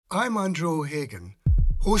I'm Andrew O'Hagan,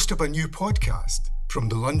 host of a new podcast from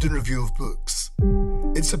the London Review of Books.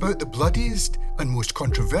 It's about the bloodiest and most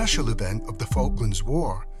controversial event of the Falklands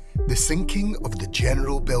War, the sinking of the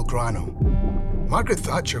General Belgrano. Margaret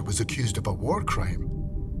Thatcher was accused of a war crime.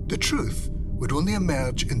 The truth would only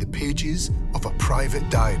emerge in the pages of a private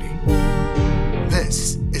diary.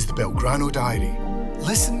 This is the Belgrano Diary.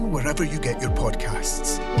 Listen wherever you get your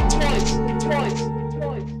podcasts. Twice.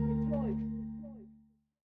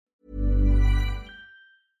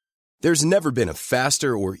 There's never been a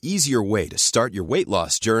faster or easier way to start your weight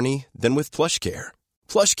loss journey than with PlushCare.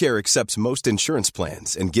 PlushCare accepts most insurance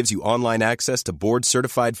plans and gives you online access to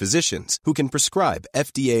board-certified physicians who can prescribe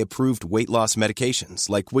FDA-approved weight loss medications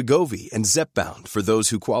like Wegovy and Zepbound for those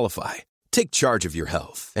who qualify. Take charge of your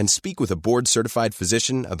health and speak with a board-certified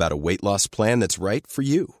physician about a weight loss plan that's right for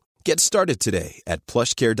you. Get started today at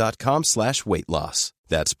plushcare.com/weight loss.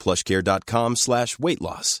 That's plushcare.com/weight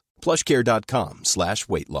loss.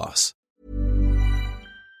 plushcare.com/weight loss.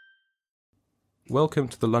 Welcome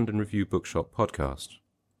to the London Review Bookshop podcast.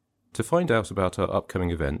 To find out about our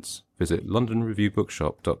upcoming events, visit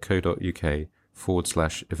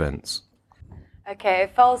londonreviewbookshop.co.uk/events. Okay,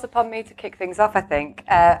 it falls upon me to kick things off, I think.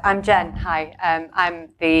 I'm Jen, hi. I'm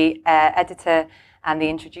the editor and the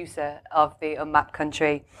introducer of the Unmapped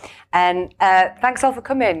Country. And thanks all for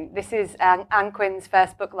coming. This is Anne Quinn's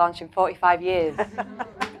first book launch in 45 years.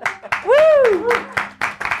 Woo!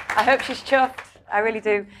 I hope she's chuffed. I really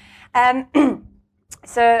do. I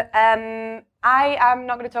am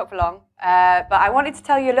not going to talk for long, but I wanted to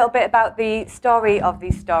tell you a little bit about the story of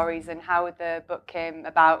these stories and how the book came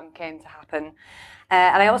about and came to happen.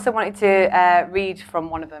 And I also wanted to read from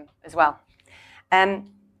one of them as well.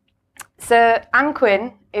 So Anne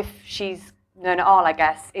Quinn, if she's known at all, I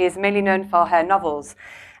guess, is mainly known for her novels.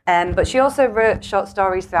 But she also wrote short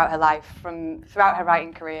stories throughout her life. Throughout her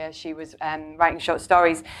writing career, she was writing short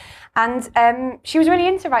stories. And she was really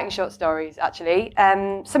into writing short stories, actually.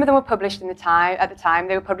 Some of them were published at the time.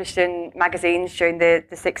 They were published in magazines during the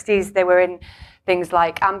 60s. They were in things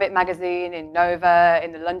like Ambit magazine, in Nova,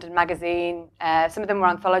 in the London magazine. Some of them were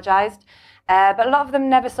anthologized. But a lot of them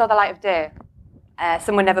never saw the light of day.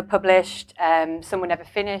 Some were never published. Some were never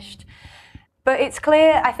finished. But it's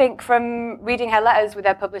clear, I think, from reading her letters with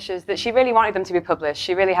her publishers that she really wanted them to be published.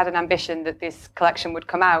 She really had an ambition that this collection would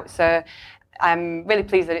come out. So I'm really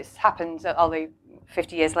pleased that it's happened only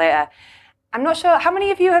 50 years later. I'm not sure, how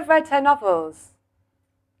many of you have read her novels?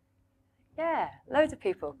 Yeah, loads of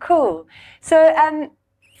people. Cool. So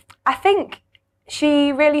I think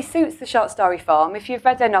she really suits the short story form. If you've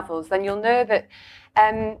read her novels, then you'll know that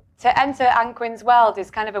to enter Anne Quinn's world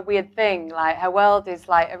is kind of a weird thing. Like, her world is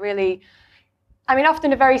like a really...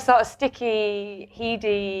 often a very sort of sticky,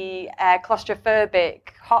 heady,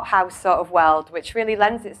 claustrophobic, hothouse sort of world, which really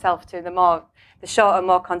lends itself to the shorter,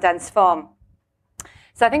 more condensed form.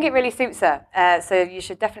 So I think it really suits her. So you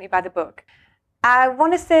should definitely buy the book. I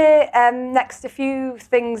want to say next a few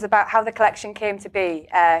things about how the collection came to be,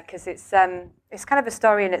 because it's kind of a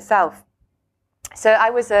story in itself. So I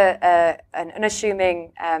was an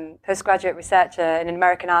unassuming postgraduate researcher in an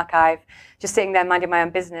American archive, just sitting there minding my own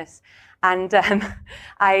business. And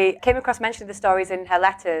I came across mention of the stories in her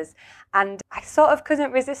letters, and I sort of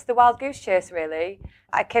couldn't resist the wild goose chase, really.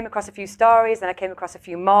 I came across a few stories, and I came across a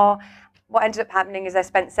few more. What ended up happening is I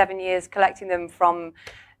spent 7 years collecting them from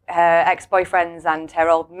her ex-boyfriends and her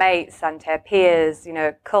old mates and her peers,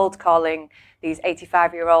 cold calling these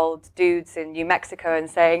 85-year-old dudes in New Mexico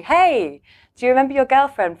and saying, "Hey, do you remember your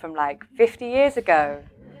girlfriend from like 50 years ago?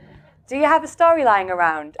 Do you have a story lying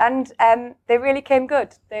around?" And they really came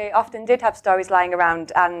good. They often did have stories lying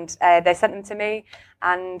around, and they sent them to me.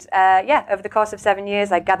 And over the course of 7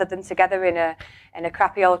 years, I gathered them together in a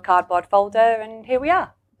crappy old cardboard folder, and here we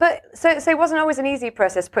are. But so it wasn't always an easy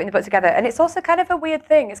process putting the book together, and it's also kind of a weird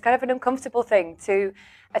thing. It's kind of an uncomfortable thing to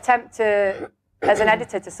attempt to, as an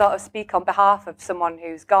editor, to sort of speak on behalf of someone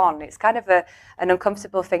who's gone. It's kind of an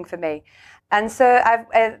uncomfortable thing for me. And so I've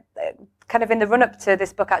kind of in the run-up to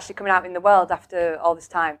this book actually coming out in the world after all this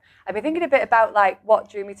time, I've been thinking a bit about like what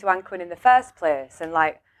drew me to Anne Quinn in the first place and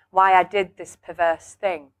like why I did this perverse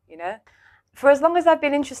thing, For as long as I've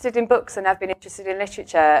been interested in books and I've been interested in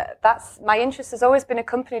literature, my interest has always been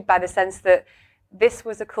accompanied by the sense that this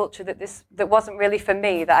was a culture that wasn't really for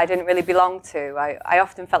me, that I didn't really belong to. I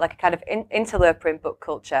often felt like a kind of interloper in book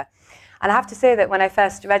culture. And I have to say that when I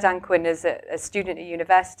first read Anne Quinn as a student at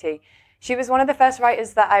university, she was one of the first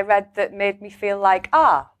writers that I read that made me feel like,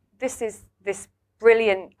 this is this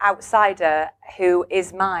brilliant outsider who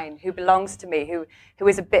is mine, who belongs to me, who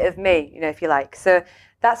is a bit of me, if you like. So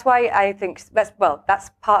that's why I think, that's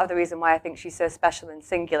part of the reason why I think she's so special and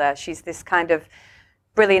singular. She's this kind of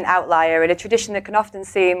brilliant outlier in a tradition that can often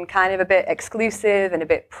seem kind of a bit exclusive and a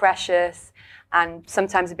bit precious and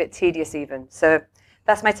sometimes a bit tedious even. So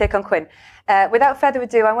that's my take on Quinn. Without further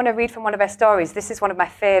ado, I want to read from one of her stories. This is one of my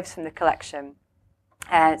faves from the collection.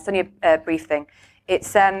 It's only a brief thing.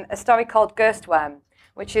 It's a story called Gerstworm,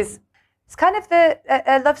 which is it's kind of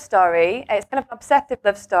a love story. It's kind of an obsessive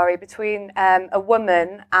love story between a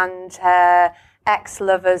woman and her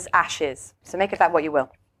ex-lover's ashes. So make of that what you will.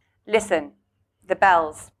 Listen, the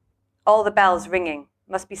bells, all the bells ringing.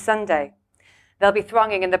 Must be Sunday. They'll be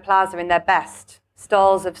thronging in the plaza in their best.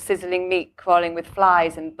 Stalls of sizzling meat crawling with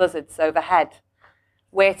flies and buzzards overhead.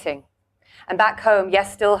 Waiting. And back home,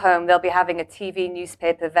 yes, still home, they'll be having a TV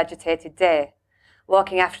newspaper vegetated day.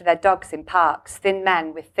 Walking after their dogs in parks, thin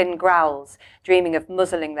men with thin growls, dreaming of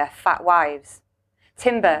muzzling their fat wives.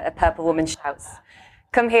 Timber, a purple woman shouts.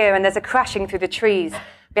 Come here, and there's a crashing through the trees.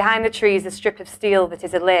 Behind the trees, a strip of steel that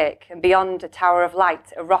is a lake, and beyond, a tower of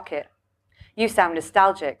light, a rocket. You sound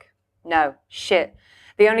nostalgic. No, shit.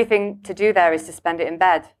 The only thing to do there is to spend it in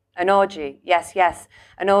bed. An orgy, yes,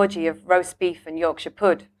 an orgy of roast beef and Yorkshire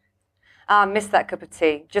pud. Ah, miss that cup of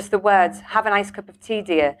tea. Just the words, have a nice cup of tea,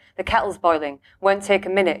 dear. The kettle's boiling. Won't take a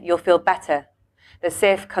minute, you'll feel better. The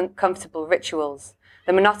safe, comfortable rituals.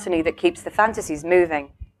 The monotony that keeps the fantasies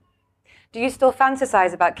moving. Do you still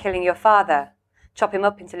fantasize about killing your father? Chop him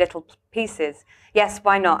up into little pieces? Yes,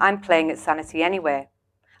 why not? I'm playing at sanity anyway.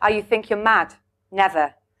 Ah, you think you're mad?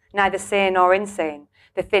 Never. Neither sane nor insane.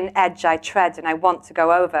 The thin edge I tread and I want to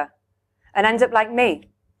go over. And end up like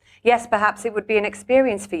me. Yes, perhaps it would be an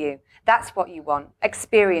experience for you. That's what you want.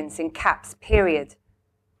 Experience in caps, period.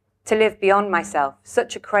 To live beyond myself.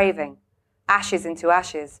 Such a craving. Ashes into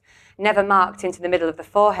ashes. Never marked into the middle of the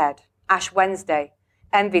forehead. Ash Wednesday.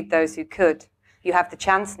 Envied those who could. You have the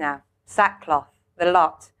chance now. Sackcloth. The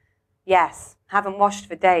lot. Yes. Haven't washed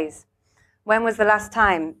for days. When was the last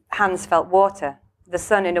time hands felt water? The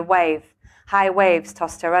sun in a wave. High waves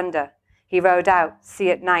tossed her under. He rode out, sea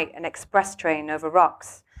at night, an express train over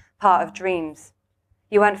rocks. Part of dreams.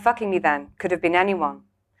 You weren't fucking me then. Could have been anyone.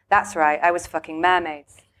 That's right, I was fucking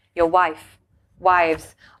mermaids. Your wife.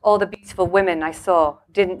 Wives. All the beautiful women I saw,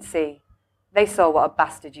 didn't see. They saw what a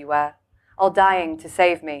bastard you were. All dying to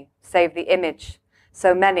save me. Save the image.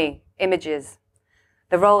 So many images.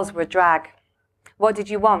 The roles were a drag. What did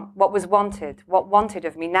you want? What was wanted? What wanted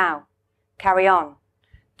of me now? Carry on.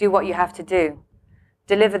 Do what you have to do.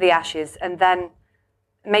 Deliver the ashes and then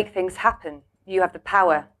make things happen. You have the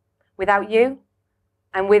power. Without you,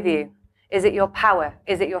 I'm with you. Is it your power?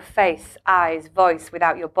 Is it your face, eyes, voice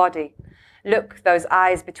without your body? Look, those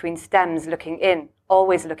eyes between stems looking in,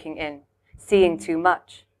 always looking in, seeing too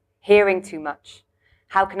much, hearing too much.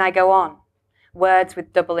 How can I go on? Words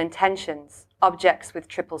with double intentions, objects with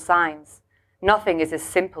triple signs. Nothing is as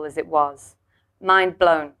simple as it was. Mind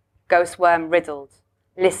blown, ghost worm riddled.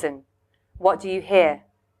 Listen. What do you hear?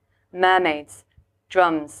 Mermaids,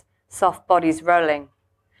 drums, soft bodies rolling.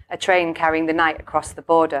 A train carrying the night across the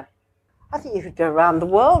border. I think you could go around the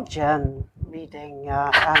world, Jen, reading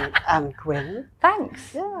Anne Quinn.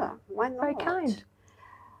 Thanks. Yeah, why not? Very kind.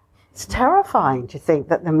 It's terrifying to think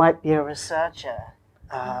that there might be a researcher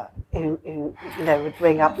who would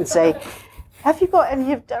ring up and say, have you got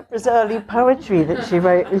any of Deborah's early poetry that she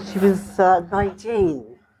wrote when she was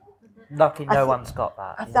 19? Lucky no one's got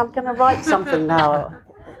that. I'm going to write something now.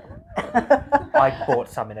 I bought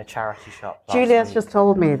some in a charity shop. Julia's just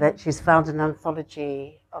told me that she's found an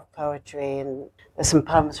anthology of poetry, and there's some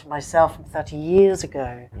poems from myself from 30 years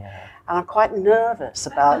ago. Yeah. And I'm quite nervous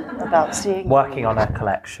about seeing Working them. on a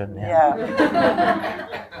collection,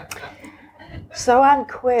 Yeah. So Anne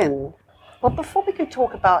Quinn, well, before we can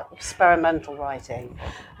talk about experimental writing,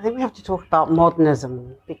 I think we have to talk about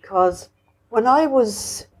modernism, because when I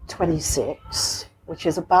was 26, which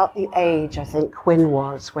is about the age I think Quinn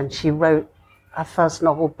was when she wrote her first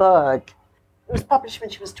novel, Berg. It was published when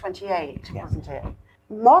she was 28, wasn't it?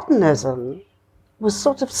 Modernism was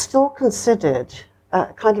sort of still considered a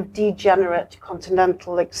kind of degenerate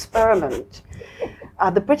continental experiment.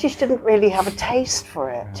 The British didn't really have a taste for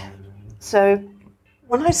it. So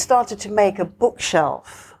when I started to make a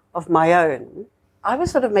bookshelf of my own, I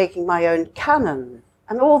was sort of making my own canon,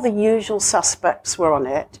 and all the usual suspects were on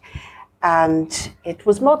it. And it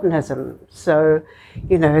was modernism. So,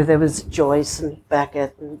 there was Joyce and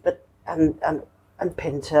Beckett and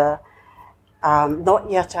Pinter,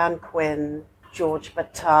 not yet Anne Quinn, George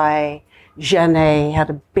Bataille, Genet,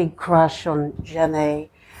 had a big crush on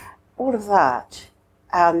Genet, all of that.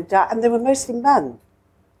 and they were mostly men.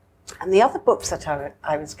 And the other books that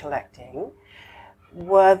I was collecting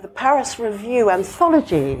were the Paris Review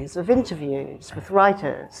anthologies of interviews with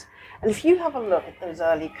writers. And if you have a look at those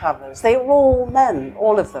early covers, they were all men,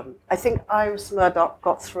 all of them. I think Iris Murdoch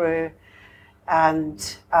got through,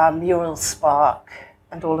 and Muriel Spark,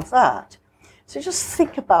 and all of that. So just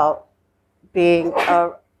think about being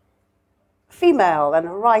a female and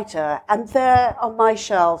a writer, and there on my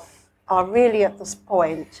shelf are really at this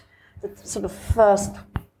point the sort of first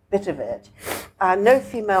bit of it. No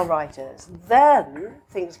female writers. Then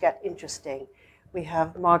things get interesting. We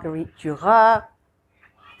have Marguerite Duras,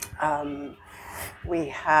 we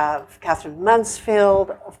have Catherine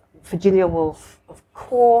Mansfield, Virginia Woolf, of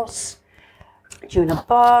course, Juna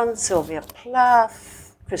Barnes, Sylvia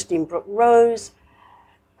Plath, Christine Brooke Rose,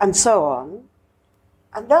 and so on.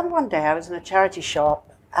 And then one day I was in a charity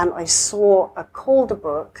shop and I saw a Calder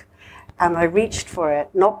book, and I reached for it,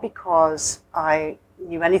 not because I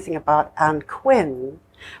knew anything about Anne Quinn,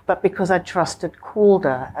 but because I trusted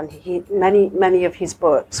Calder, and many of his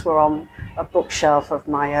books were on a bookshelf of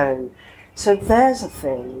my own. So there's a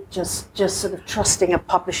thing, just sort of trusting a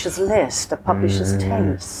publisher's list, a publisher's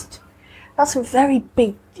taste. That's a very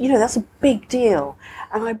big, that's a big deal.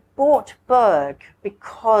 And I bought Berg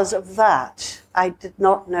because of that. I did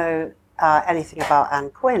not know anything about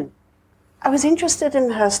Anne Quinn. I was interested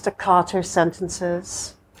in her staccato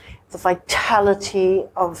sentences, the vitality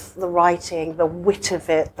of the writing, the wit of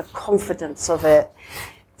it, the confidence of it,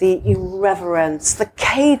 the irreverence, the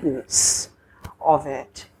cadence of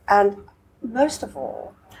it. And most of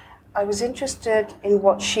all, I was interested in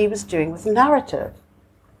what she was doing with narrative.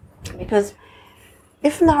 Because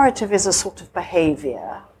if narrative is a sort of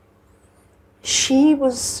behavior, she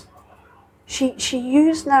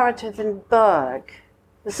used narrative in Berg.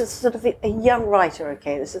 This is sort of a young writer,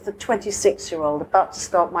 okay? This is the 26-year-old about to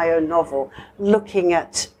start my own novel, looking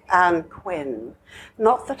at Anne Quinn.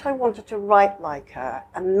 Not that I wanted to write like her,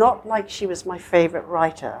 and not like she was my favorite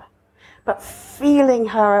writer, but feeling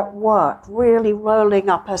her at work, really rolling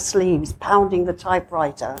up her sleeves, pounding the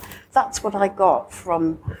typewriter. That's what I got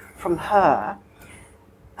from her.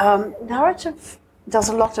 Narrative does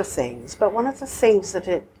a lot of things, but one of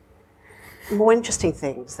the more interesting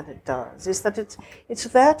things that it does is that it's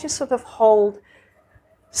there to sort of hold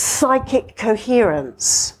psychic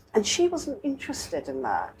coherence. And she wasn't interested in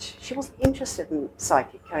that. She wasn't interested in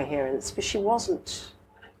psychic coherence because she wasn't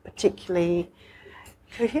particularly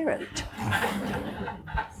coherent.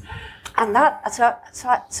 And so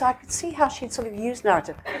I could see how she'd sort of used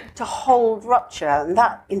narrative to hold rupture, and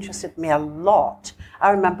that interested me a lot. I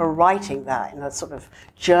remember writing that in a sort of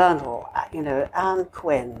journal, Anne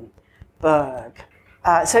Quinn, Berg.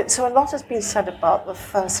 So a lot has been said about the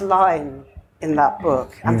first line in that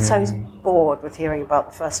book. I'm so bored with hearing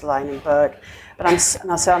about the first line in Berg, but I'm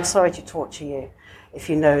sorry to torture you if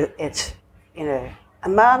you know it. A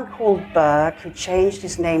man called Berg, who changed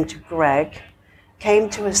his name to Greg, came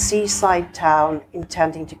to a seaside town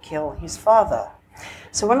intending to kill his father.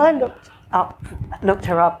 So when I looked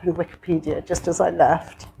her up in Wikipedia just as I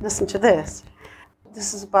left, listen to this.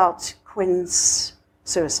 This is about Quinn's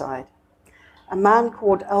suicide. A man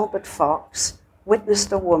called Albert Fox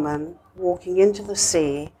witnessed a woman walking into the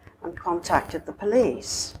sea and contacted the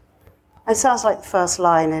police. It sounds like the first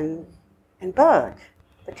line in Berg.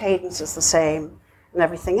 The cadence is the same and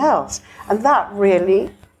everything else. And that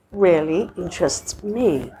really, really interests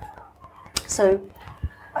me. So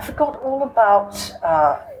I forgot all about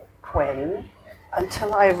Quinn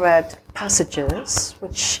until I read Passages,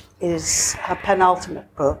 which is her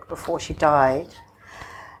penultimate book before she died.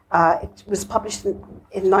 It was published in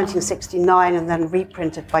 1969 and then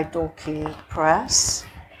reprinted by Dalkey Press.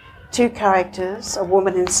 Two characters, a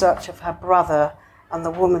woman in search of her brother and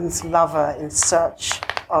the woman's lover in search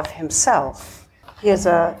of himself. Here's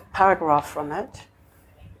a paragraph from it.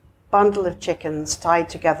 Bundle of chickens tied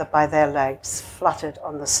together by their legs fluttered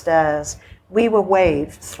on the stairs. We were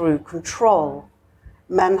waved through control.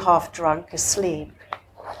 Men half drunk, asleep.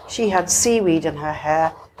 She had seaweed in her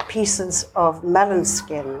hair, pieces of melon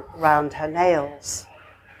skin round her nails.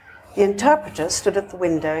 The interpreter stood at the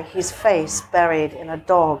window, his face buried in a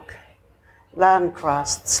dog. Land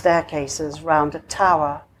crust staircases round a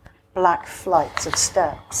tower, black flights of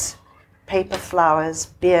steps. Paper flowers,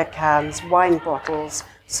 beer cans, wine bottles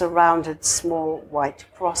surrounded small white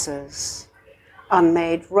crosses.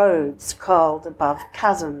 Unmade roads curled above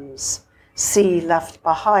chasms. Sea left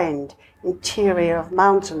behind, interior of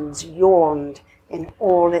mountains yawned in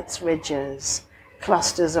all its ridges.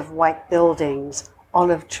 Clusters of white buildings,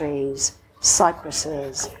 olive trees,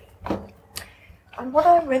 cypresses. And what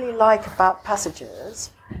I really like about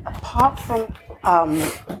Passages, apart from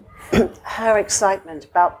her excitement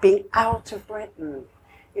about being out of Britain,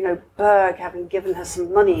 you know, Berg having given her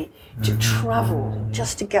some money to travel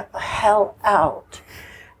just to get the hell out.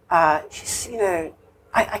 She's, you know,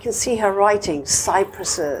 I can see her writing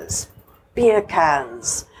cypresses, beer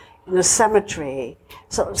cans in a cemetery,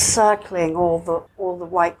 sort of circling all the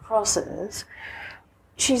white crosses.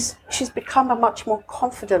 She's become a much more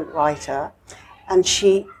confident writer, and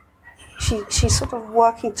she's sort of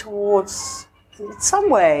working towards, in some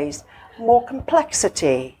ways, more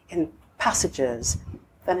complexity in Passages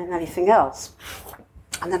than in anything else.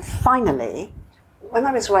 And then finally, when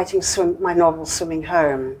I was writing my novel Swimming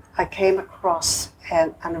Home, I came across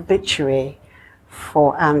an obituary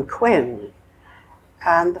for Anne Quin.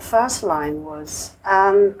 And the first line was,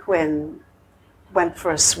 Anne Quin went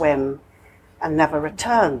for a swim and never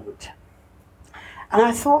returned. And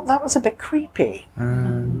I thought that was a bit creepy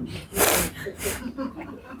on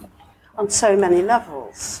so many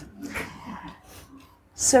levels.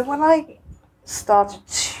 So when I started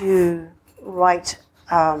to write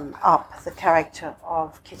up the character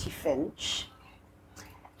of Kitty Finch,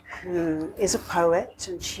 who is a poet,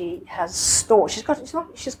 and she has stalked.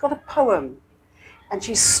 She's got a poem, and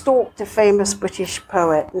she stalked a famous British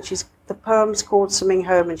poet, and the poem's called Swimming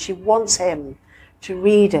Home, and she wants him to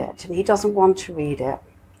read it, and he doesn't want to read it.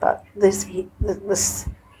 But these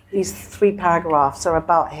 3 paragraphs are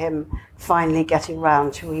about him finally getting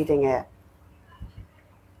round to reading it.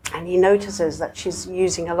 And he notices that she's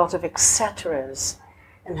using a lot of et ceteras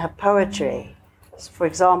in her poetry. For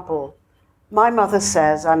example, my mother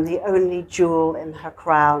says I'm the only jewel in her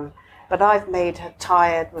crown, but I've made her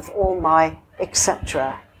tired with all my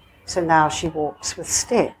etc. So now she walks with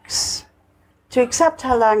sticks. To accept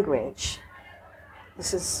her language,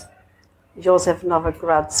 this is Joseph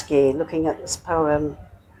Novogradsky looking at this poem,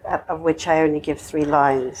 of which I only give 3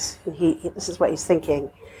 lines. And this is what he's thinking.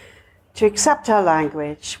 To accept her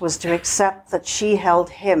language was to accept that she held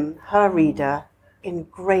him, her reader, in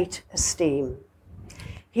great esteem.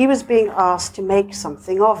 He was being asked to make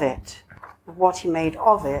something of it. And what he made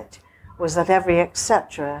of it was that every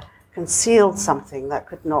etc. concealed something that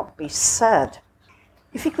could not be said.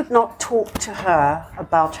 If he could not talk to her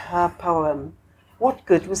about her poem, what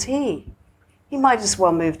good was he? He might as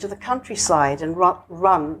well move to the countryside and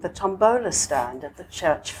run the tombola stand at the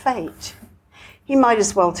church fete. He might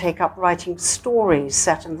as well take up writing stories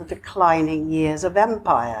set in the declining years of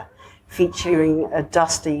empire, featuring a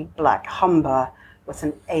dusty black Humber with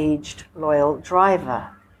an aged, loyal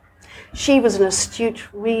driver. She was an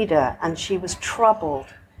astute reader, and she was troubled,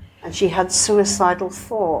 and she had suicidal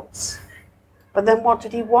thoughts. But then what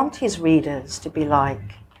did he want his readers to be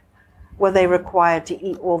like? Were they required to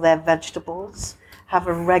eat all their vegetables, have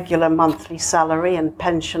a regular monthly salary and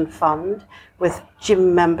pension fund, with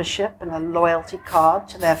gym membership and a loyalty card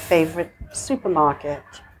to their favorite supermarket?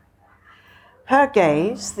 Her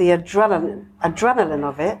gaze, the adrenaline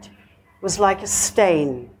of it, was like a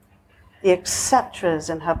stain. The et ceteras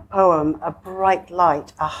in her poem, a bright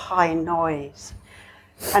light, a high noise.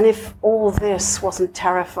 And if all this wasn't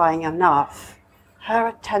terrifying enough, her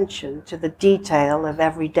attention to the detail of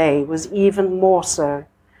every day was even more so,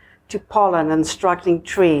 to pollen and struggling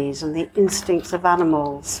trees and the instincts of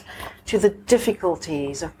animals, to the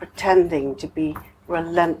difficulties of pretending to be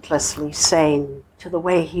relentlessly sane, to the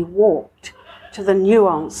way he walked, to the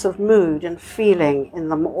nuance of mood and feeling in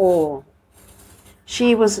them all.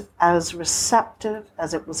 She was as receptive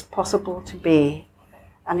as it was possible to be,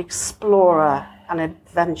 an explorer, an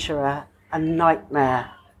adventurer, a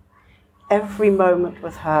nightmare. Every moment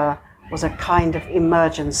with her was a kind of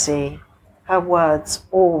emergency, her words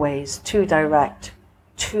always too direct,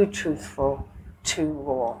 too truthful, too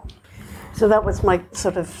raw. So that was my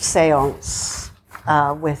sort of seance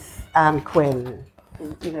with Anne Quin,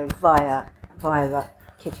 you know, via that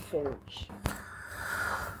Kitty Finch.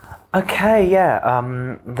 Okay, yeah,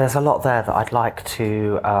 there's a lot there that I'd like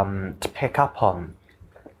to pick up on.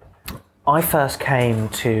 I first came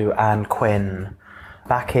to Anne Quin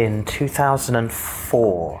back in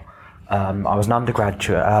 2004. I was an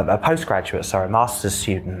master's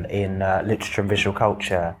student in literature and visual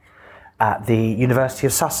culture at the University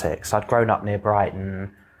of Sussex. I'd grown up near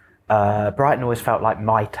Brighton. Brighton always felt like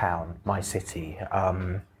my town, my city.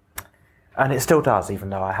 And it still does, even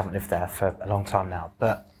though I haven't lived there for a long time now.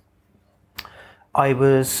 But I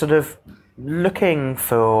was sort of looking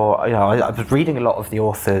for, you know, I was reading a lot of the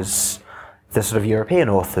authors, the sort of European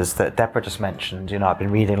authors that Deborah just mentioned. You know, I've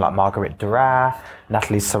been reading like Marguerite Duras,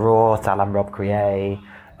 Nathalie Sarraute, Alain Robbe-Grillet,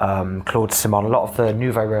 Claude Simon, a lot of the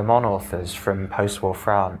Nouveau Roman authors from post-war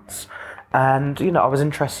France. And, I was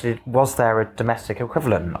interested, was there a domestic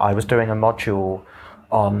equivalent? I was doing a module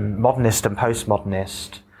on modernist and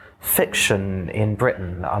postmodernist fiction in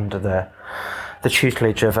Britain under the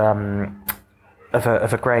tutelage of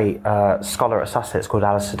a great scholar at Sussex called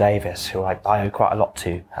Alistair Davis, who I owe quite a lot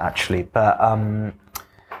to, actually. But, I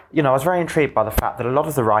was very intrigued by the fact that a lot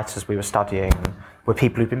of the writers we were studying were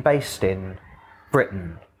people who'd been based in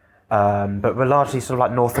Britain, but were largely sort of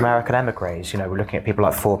like North American emigres. We're looking at people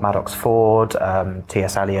like Ford Madox Ford,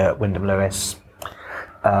 T.S. Eliot, Wyndham Lewis,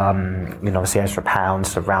 obviously Ezra Pound,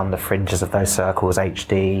 sort of around the fringes of those circles,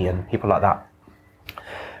 H.D. and people like that.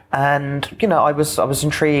 And, I was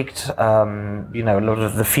intrigued, a lot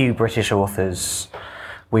of the few British authors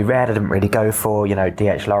we read, I didn't really go for,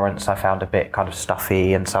 D.H. Lawrence I found a bit kind of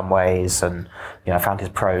stuffy in some ways, and, I found his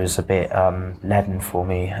prose a bit leaden for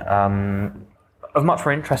me. Of much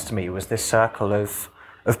more interest to me was this circle of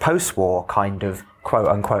post-war kind of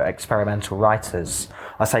quote-unquote experimental writers.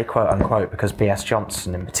 I say quote-unquote because B.S.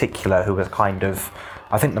 Johnson in particular, who was kind of,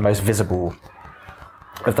 I think, the most visible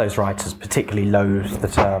of those writers, particularly loathed the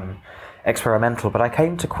term experimental. But I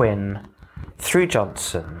came to Quinn through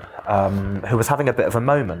Johnson, who was having a bit of a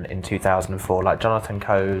moment in 2004, like Jonathan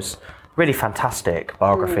Coe's really fantastic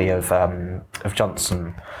biography of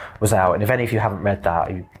Johnson was out. And if any of you haven't read that,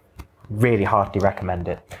 I really heartily recommend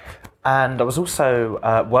it. And I was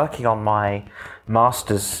also working on my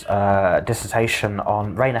master's dissertation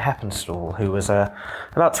on Rainer Heppenstall, who was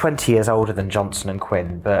about 20 years older than Johnson and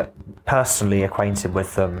Quinn, but personally acquainted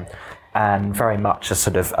with them and very much a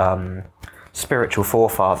sort of spiritual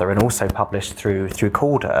forefather, and also published through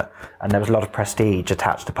Calder. And there was a lot of prestige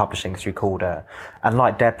attached to publishing through Calder. And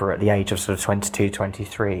like Deborah, at the age of sort of 22,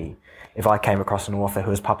 23, if I came across an author who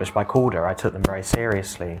was published by Calder, I took them very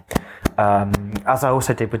seriously. As I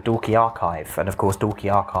also did with Dalkey Archive. And of course,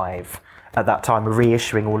 Dalkey Archive at that time were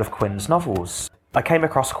reissuing all of Quinn's novels. I came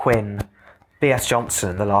across Quinn, B.S.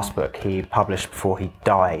 Johnson, the last book he published before he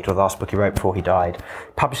died, or the last book he wrote before he died,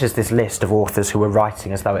 publishes this list of authors who were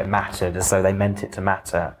writing as though it mattered, as though they meant it to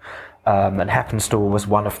matter. And Heppenstall was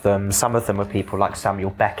one of them. Some of them were people like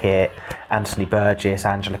Samuel Beckett, Anthony Burgess,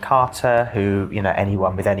 Angela Carter, who,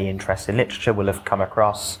 anyone with any interest in literature will have come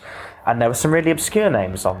across. And there were some really obscure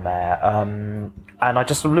names on there. And I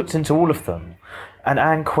just looked into all of them. And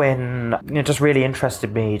Anne Quinn, just really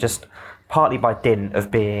interested me, just partly by dint of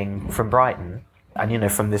being from Brighton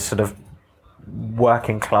and, from this sort of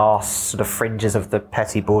working class sort of fringes of the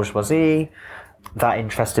petty bourgeoisie. That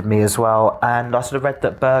interested me as well. And I sort of read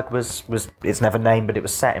that Berg was it's never named, but it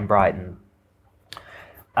was set in Brighton.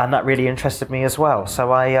 And that really interested me as well.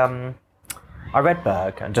 So I read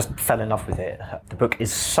Berg and just fell in love with it. The book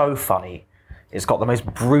is so funny. It's got the most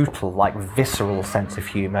brutal, visceral sense of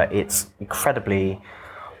humour. It's incredibly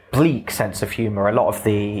bleak sense of humour. A lot of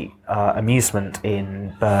the amusement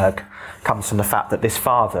in Berg comes from the fact that this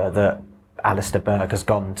father that Alistair Berg has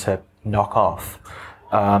gone to knock off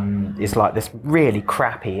is like this really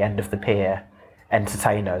crappy end of the pier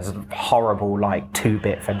entertainer, is a horrible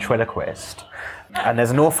 2-bit ventriloquist. And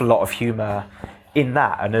there's an awful lot of humour in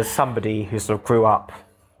that. And as somebody who sort of grew up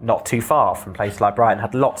not too far from places like Brighton,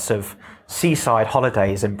 had lots of seaside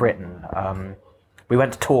holidays in Britain. We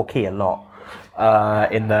went to Torquay a lot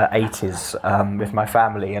in the 80s with my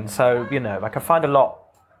family, and so I could find a lot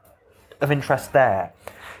of interest there.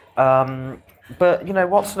 But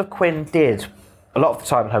what sort of Quinn did a lot of the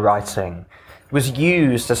time in her writing was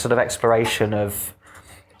used as sort of exploration of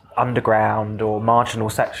underground or marginal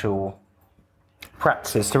sexual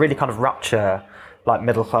practices to really kind of rupture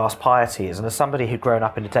middle class pieties. And as somebody who'd grown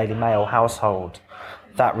up in a Daily Mail household,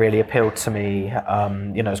 that really appealed to me.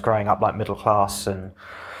 As growing up middle class and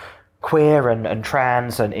queer and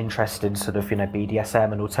trans and interested in sort of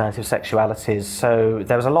BDSM and alternative sexualities. So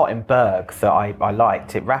there was a lot in Berg that I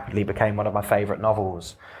liked. It rapidly became one of my favourite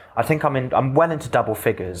novels. I think I'm well into double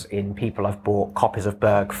figures in people I've bought copies of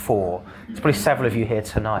Berg for. There's probably several of you here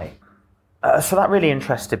tonight. So that really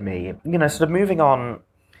interested me. Sort of moving on,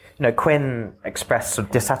 Quinn expressed sort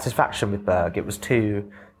of dissatisfaction with Berg. It was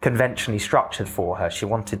too conventionally structured for her. She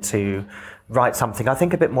wanted to write something, I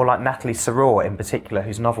think, a bit more like Natalie Sarraute in particular,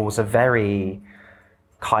 whose novels are very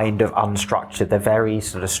kind of unstructured. They're very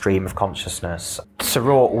sort of stream of consciousness.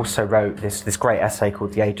 Sarraute also wrote this great essay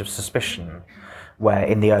called The Age of Suspicion, where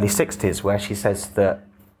in the early 60s, where she says that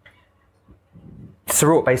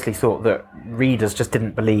Sarraute basically thought that readers just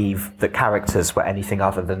didn't believe that characters were anything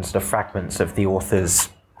other than sort of fragments of the author's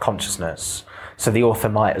consciousness. So the author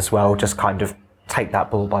might as well just kind of take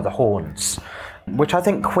that bull by the horns, which I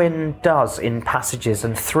think Quinn does in passages,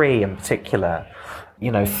 and 3 in particular.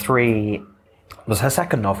 3 was her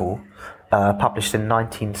second novel, published in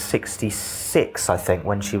 1966, I think,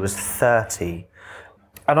 when she was 30.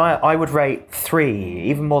 And I would rate 3,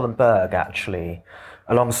 even more than Berg, actually,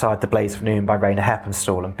 alongside The Blaze of Noon by Rainer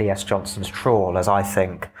Heppenstall and B.S. Johnson's Trawl, as I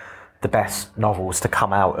think the best novels to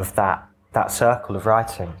come out of that circle of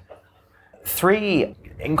writing. 3,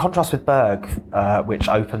 in contrast with Berg, which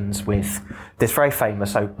opens with this very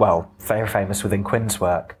famous within Quinn's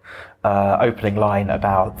work, opening line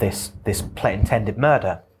about this intended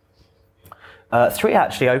murder. 3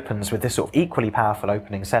 actually opens with this sort of equally powerful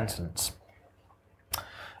opening sentence,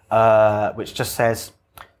 which just says,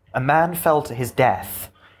 "A man fell to his death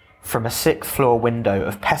from a 6th floor window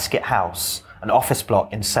of Peskett House, an office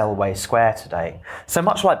block in Selway Square today." So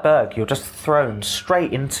much like Berg, you're just thrown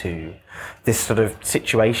straight into this sort of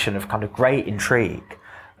situation of kind of great intrigue.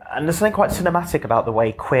 And there's something quite cinematic about the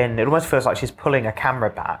way Quinn, it almost feels like she's pulling a camera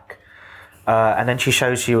back, and then she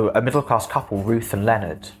shows you a middle-class couple, Ruth and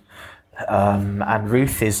Leonard. And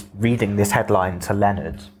Ruth is reading this headline to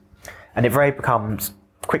Leonard, and it becomes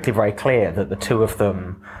quickly very clear that the two of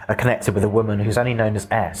them are connected with a woman who's only known as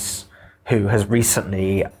S, who has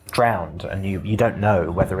recently drowned, and you don't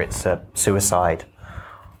know whether it's a suicide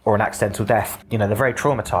or an accidental death. You know, they're very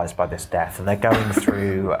traumatized by this death, and they're going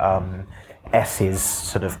through S's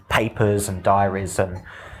sort of papers and diaries and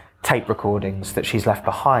tape recordings that she's left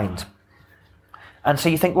behind. And so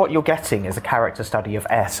you think what you're getting is a character study of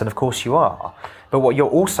S, and of course you are, but what you're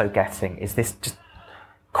also getting is this just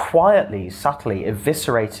quietly, subtly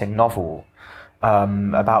eviscerating novel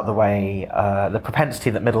about the way, the propensity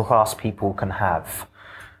that middle-class people can have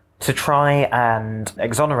to try and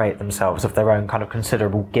exonerate themselves of their own kind of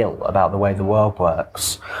considerable guilt about the way the world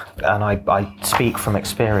works. And I speak from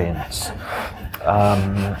experience.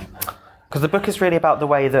 Because the book is really about the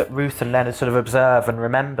way that Ruth and Leonard sort of observe and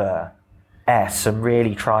remember S and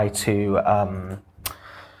really try to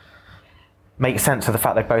make sense of the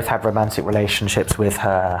fact they both have romantic relationships with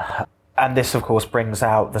her. And this, of course, brings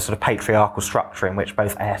out the sort of patriarchal structure in which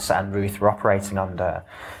both S and Ruth were operating under.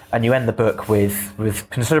 And you end the book with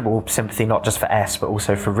considerable sympathy, not just for S, but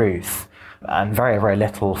also for Ruth, and very, very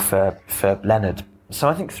little for Leonard. So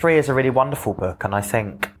I think 3 is a really wonderful book, and I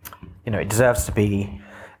think, you know, it deserves to be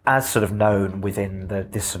as sort of known within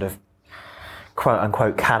this sort of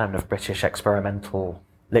quote-unquote canon of British experimental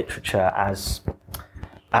literature as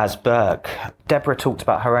Berg. Deborah talked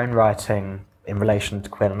about her own writing in relation to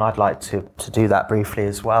Quinn, and I'd like to do that briefly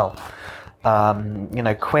as well. You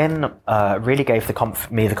know, Quinn really gave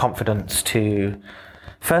me the confidence to,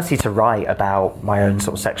 firstly, to write about my own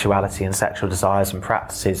sort of sexuality and sexual desires and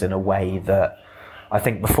practices in a way that I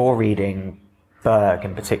think before reading Berg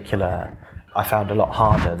in particular, I found a lot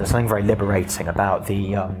harder. There's something very liberating about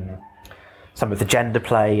some of the gender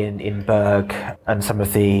play in Berg and some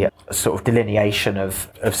of the sort of delineation of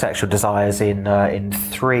sexual desires in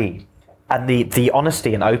 3. And the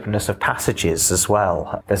honesty and openness of Passages as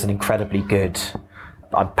well. There's an incredibly good...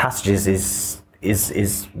 Passages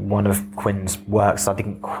is one of Quinn's works I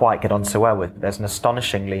didn't quite get on so well with. There's an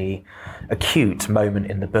astonishingly acute moment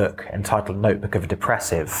in the book entitled Notebook of a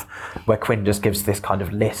Depressive, where Quinn just gives this kind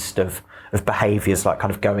of list of behaviours, like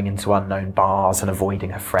kind of going into unknown bars and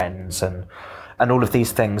avoiding her friends and all of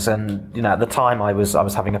these things. And, you know, at the time I was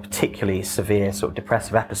having a particularly severe sort of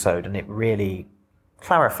depressive episode, and it really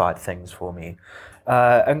clarified things for me.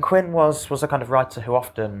 And Quinn was a kind of writer who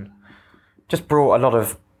often just brought a lot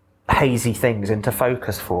of hazy things into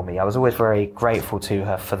focus for me. I was always very grateful to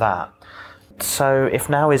her for that. So if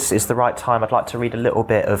now is the right time, I'd like to read a little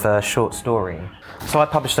bit of a short story. So I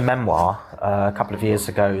published a memoir a couple of years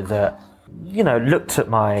ago that, you know, looked at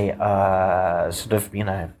my sort of, you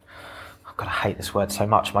know, God, I hate this word so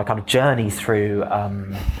much, my kind of journey through,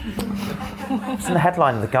 it's in the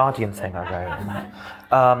headline of the Guardian thing I wrote,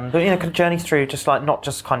 but, you know, kind of journey through just like, not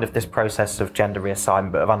just kind of this process of gender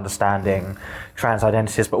reassignment, but of understanding trans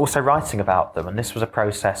identities, but also writing about them. And this was a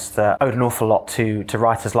process that owed an awful lot to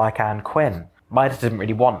writers like Anne Quinn. My editor didn't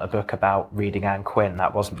really want a book about reading Anne Quinn.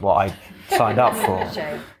 That wasn't what I signed up for.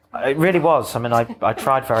 It really was. I mean, I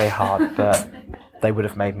tried very hard, but they would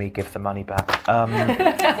have made me give the money back.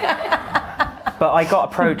 But I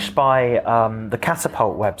got approached by the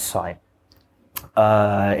Catapult website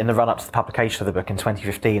in the run-up to the publication of the book in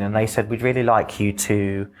 2015, and they said, we'd really like you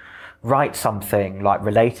to write something like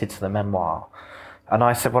related to the memoir. And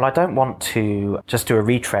I said, well, I don't want to just do a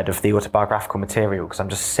retread of the autobiographical material because I'm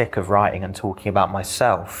just sick of writing and talking about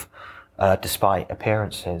myself, despite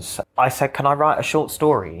appearances. I said, can I write a short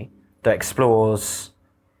story that explores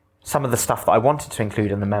some of the stuff that I wanted to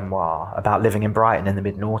include in the memoir about living in Brighton in the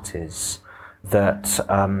mid-noughties that,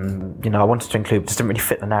 you know, I wanted to include, but just didn't really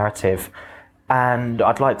fit the narrative. and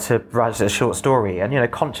I'd like to write a short story and,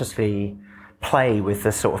 consciously play with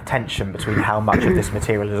the sort of tension between how much of this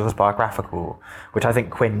material is autobiographical, which I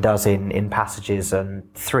think Quinn does in Passages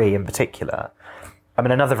and 3 in particular. I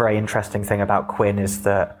mean, another very interesting thing about Quinn is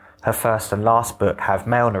that her first and last book have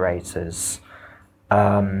male narrators,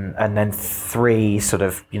 and then 3 sort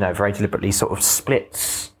of, very deliberately sort of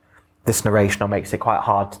splits this narration or makes it quite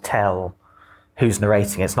hard to tell who's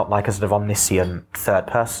narrating. It's not like a sort of omniscient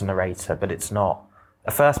third-person narrator, but it's not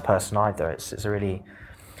a first person either. It's a really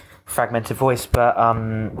fragmented voice. But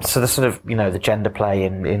so the sort of, the gender play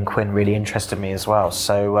in Quinn really interested me as well.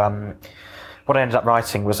 So what I ended up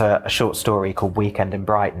writing was a short story called Weekend in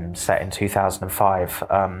Brighton, set in 2005.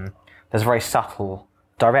 There's a very subtle,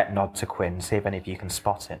 direct nod to Quinn. See if any of you can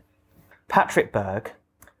spot it. Patrick Berg,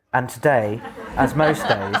 and today, as most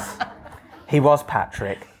days, he was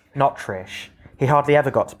Patrick, not Trish. He hardly ever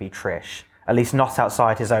got to be Trish, at least not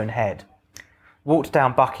outside his own head. Walked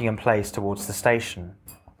down Buckingham Place towards the station.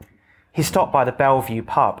 He stopped by the Bellevue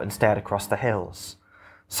pub and stared across the hills.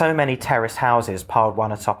 So many terraced houses piled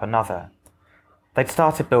one atop another. They'd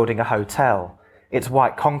started building a hotel, its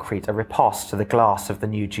white concrete a riposte to the glass of the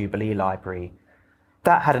new Jubilee Library.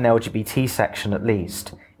 That had an LGBT section at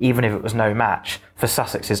least, even if it was no match for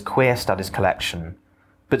Sussex's queer studies collection.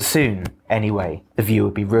 But soon, anyway, the view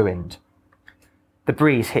would be ruined. The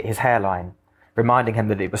breeze hit his hairline, reminding him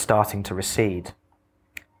that it was starting to recede.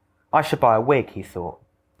 I should buy a wig, he thought.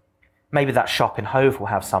 Maybe that shop in Hove will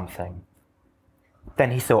have something.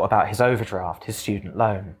 Then he thought about his overdraft, his student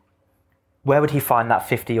loan. Where would he find that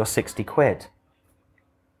 50 or 60 quid?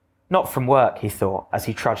 Not from work, he thought, as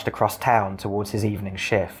he trudged across town towards his evening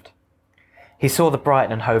shift. He saw the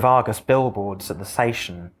Brighton and Hove Argus billboards at the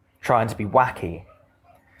station, trying to be wacky.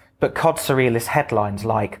 But cod surrealist headlines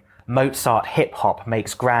like Mozart hip-hop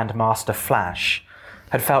makes Grandmaster Flash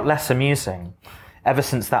had felt less amusing ever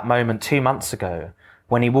since that moment 2 months ago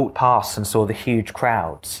when he walked past and saw the huge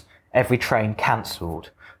crowds, every train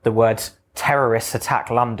cancelled, the words "Terrorists attack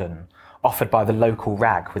London" offered by the local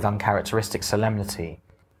rag with uncharacteristic solemnity,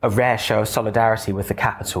 a rare show of solidarity with the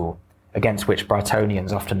capital against which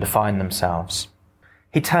Brightonians often define themselves.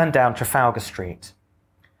 He turned down Trafalgar Street.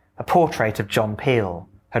 A portrait of John Peel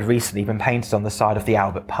had recently been painted on the side of the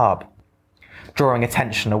Albert pub, drawing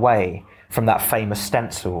attention away from that famous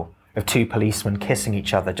stencil of 2 policemen kissing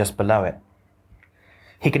each other just below it.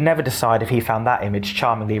 He could never decide if he found that image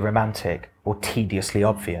charmingly romantic or tediously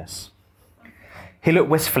obvious. He looked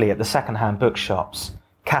wistfully at the second-hand bookshops,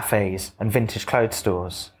 cafes and vintage clothes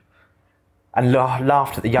stores, and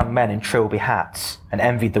laughed at the young men in trilby hats and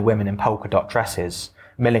envied the women in polka-dot dresses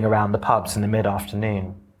milling around the pubs in the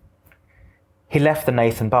mid-afternoon. He left the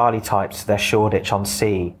Nathan Barley types to their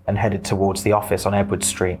Shoreditch-on-Sea and headed towards the office on Edward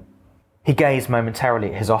Street. He gazed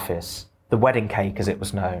momentarily at his office, the wedding cake as it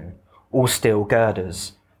was known, all steel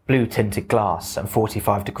girders, blue-tinted glass and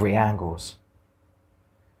 45-degree angles.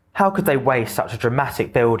 How could they waste such a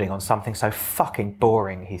dramatic building on something so fucking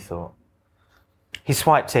boring, he thought. He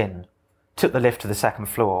swiped in, took the lift to the 2nd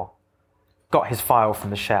floor, got his file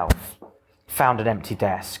from the shelf, found an empty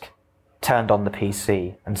desk, turned on the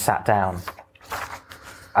PC and sat down.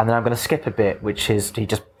 And then I'm going to skip a bit, which is he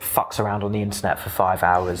just fucks around on the internet for 5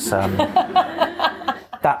 hours.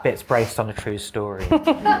 That bit's based on a true story.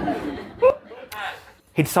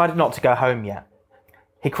 He decided not to go home yet.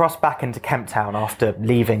 He crossed back into Kemp Town after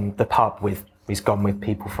leaving the pub he's gone with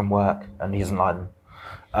people from work and he doesn't like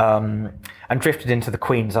them, and drifted into the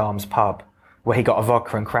Queen's Arms pub, where he got a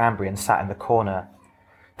vodka and cranberry and sat in the corner.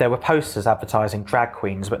 There were posters advertising drag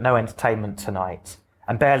queens, but no entertainment tonight,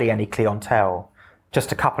 and barely any clientele.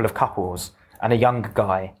 Just a couple of couples and a younger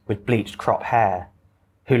guy with bleached crop hair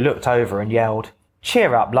who looked over and yelled,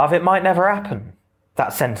 "Cheer up, love, it might never happen."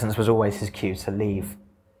 That sentence was always his cue to leave.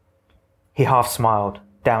 He half smiled,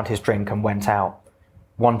 downed his drink and went out,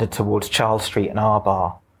 wandered towards Charles Street and R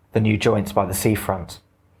Bar, the new joints by the seafront.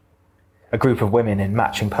 A group of women in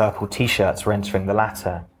matching purple t-shirts were entering the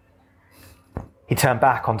latter. He turned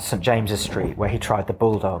back onto St James's Street, where he tried the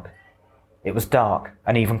Bulldog. It was dark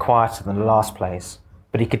and even quieter than the last place,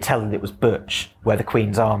 but he could tell that it was Butch, where the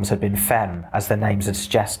Queen's Arms had been femme, as their names had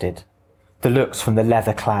suggested. The looks from the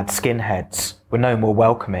leather-clad skinheads were no more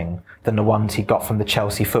welcoming than the ones he got from the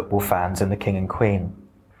Chelsea football fans in The King and Queen.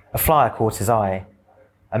 A flyer caught his eye,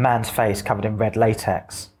 a man's face covered in red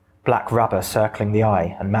latex, black rubber circling the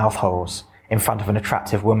eye and mouth holes, in front of an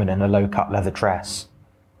attractive woman in a low-cut leather dress.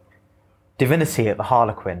 Divinity at the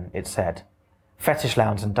Harlequin, it said. Fetish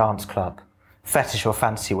lounge and dance club. Fetish or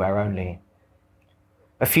fancy wear only.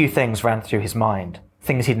 A few things ran through his mind,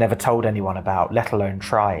 things he'd never told anyone about, let alone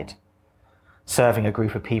tried. Serving a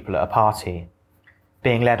group of people at a party,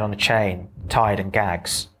 being led on a chain, tied in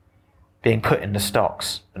gags, being put in the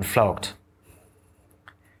stocks and flogged.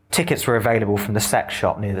 Tickets were available from the sex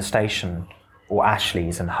shop near the station or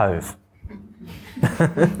Ashley's and Hove.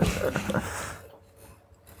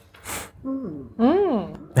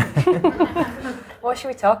 What should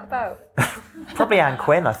we talk about? Probably Anne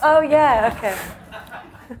Quin, I think. Oh, yeah, okay.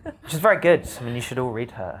 She's very good. I mean, you should all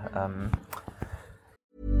read her.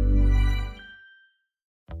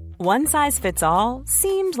 One size fits all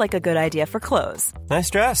seemed like a good idea for clothes.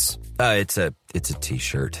 Nice dress. It's a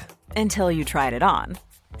t-shirt. Until you tried it on.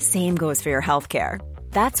 Same goes for your healthcare.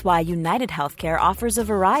 That's why United Healthcare offers a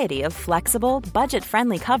variety of flexible,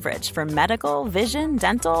 budget-friendly coverage for medical, vision,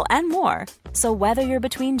 dental, and more. So whether you're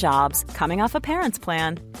between jobs, coming off a parent's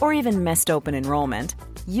plan, or even missed open enrollment,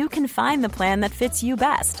 you can find the plan that fits you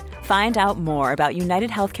best. Find out more about United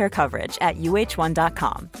Healthcare coverage at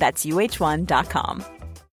uh1.com. That's uh1.com.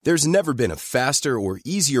 There's never been a faster or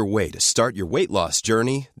easier way to start your weight loss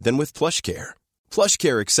journey than with PlushCare.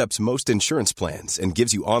 PlushCare accepts most insurance plans and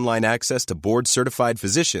gives you online access to board-certified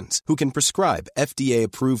physicians who can prescribe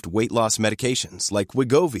FDA-approved weight loss medications like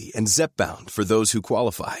Wegovy and Zepbound for those who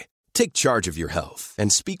qualify. Take charge of your health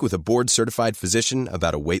and speak with a board-certified physician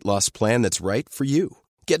about a weight loss plan that's right for you.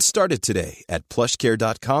 Get started today at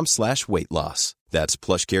plushcare.com/weight loss. That's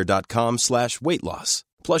plushcare.com/weight loss.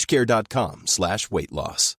 plushcare.com/weight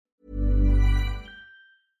loss.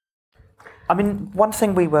 I mean, one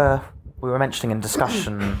thing we were mentioning in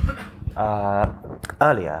discussion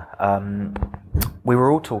earlier, we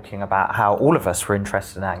were all talking about how all of us were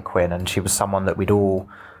interested in Anne Quin, and she was someone that we'd all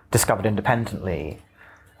discovered independently.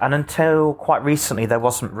 And until quite recently, there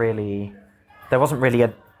wasn't really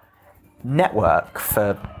a network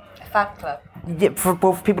for A fan club.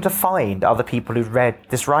 for people to find other people who'd read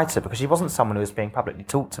this writer, because she wasn't someone who was being publicly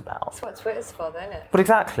talked about. That's what Twitter's for, isn't it? But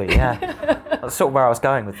exactly, yeah. That's sort of where I was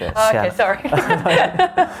going with this. Oh, okay, yeah. sorry.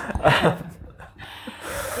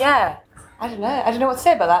 Yeah, I don't know what to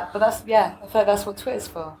say about that, but I feel like that's what Twitter's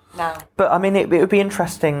for now. But I mean, it would be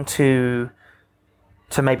interesting to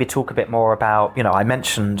maybe talk a bit more about, I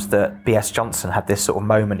mentioned that B.S. Johnson had this sort of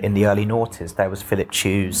moment in the early noughties. There was Philip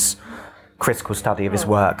Chew's critical study of his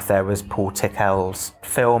work. There was Paul Tickell's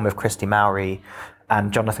film of Christy Mowry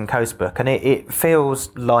and Jonathan Coe's book. And it feels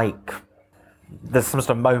like there's some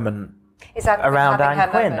sort of moment around Anne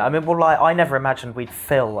Quin. I mean, I never imagined we'd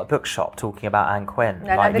fill a bookshop talking about Anne Quin.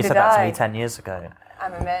 No, like, neither you said did that to I. me 10 years ago.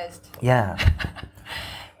 I'm amazed. Yeah.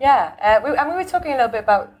 Yeah, we were talking a little bit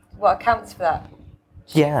about what accounts for that,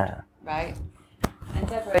 Yeah. right? And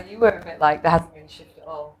Deborah, you were a bit like, there hasn't been a shift at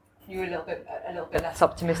all. You were a little bit less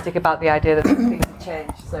optimistic about the idea that things have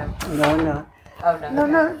changed. So No. oh no,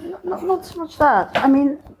 No, not so much that. I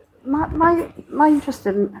mean, my interest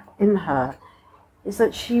in her is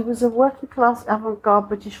that she was a working class avant-garde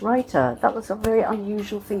British writer. That was a very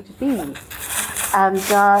unusual thing to be. And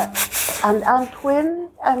Anne Quin,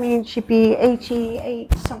 I mean, she'd be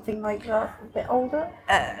 88, something like that, a bit older.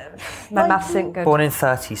 my maths ain't good. Born in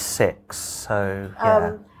 36, so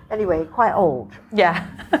yeah. Anyway, quite old. Yeah.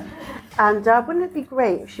 And wouldn't it be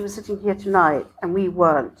great if she was sitting here tonight and we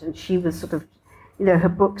weren't, and she was sort of, her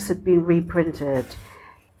books had been reprinted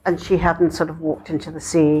and she hadn't sort of walked into the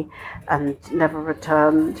sea and never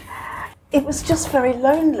returned. It was just very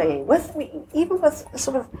lonely, even with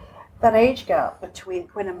sort of that age gap between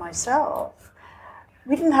Quin and myself.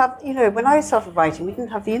 We didn't have, when I started writing, we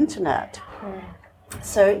didn't have the internet.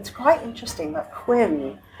 So it's quite interesting that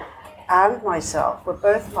Quin and myself were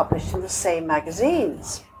both published in the same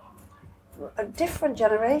magazines. Different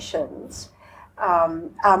generations.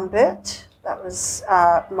 Ambit, that was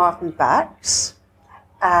Martin Bax,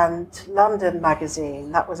 and London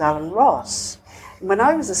Magazine, that was Alan Ross. When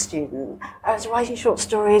I was a student, I was writing short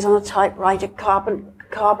stories on a typewriter, carbon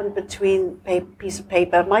between piece of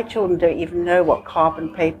paper. My children don't even know what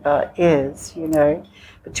carbon paper is,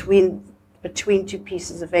 between two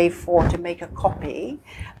pieces of A4 to make a copy,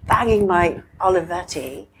 banging my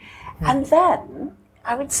Olivetti, and then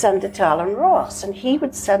I would send it to Alan Ross, and he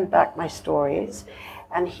would send back my stories,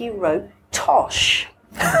 and he wrote Tosh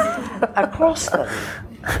across them.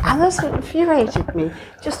 And that's what infuriated me,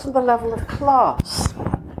 just on the level of class.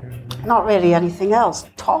 Not really anything else.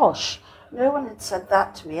 Tosh. No one had said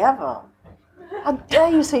that to me ever. How dare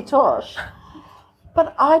you say Tosh?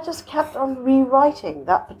 But I just kept on rewriting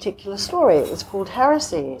that particular story. It was called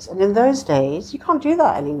Heresies. And in those days, you can't do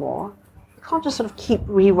that anymore. You can't just sort of keep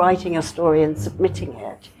rewriting a story and submitting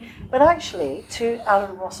it. But actually, to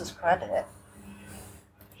Alan Ross's credit,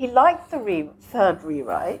 he liked the third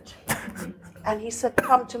rewrite. And he said,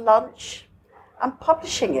 come to lunch. I'm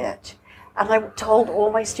publishing it. And I told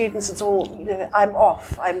all my students, it's all, I'm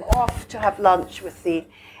off to have lunch with the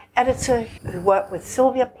editor who worked with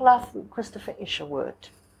Sylvia Plath and Christopher Isherwood.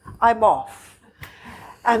 I'm off.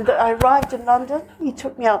 And I arrived in London. He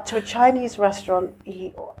took me out to a Chinese restaurant.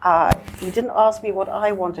 He didn't ask me what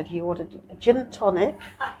I wanted. He ordered a gin and tonic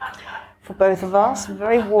for both of us, a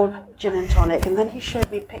very warm gin and tonic. And then he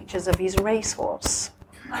showed me pictures of his racehorse.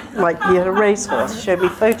 Like he had a racehorse, he showed me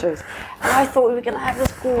photos. And I thought we were going to have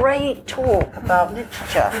this great talk about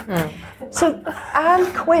literature. So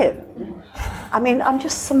Anne Quin, I mean, I'm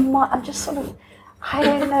just sort of, I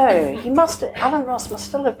don't know. Alan Ross must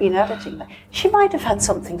still have been editing that. She might have had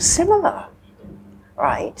something similar,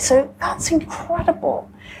 right? So that's incredible.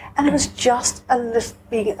 And it was just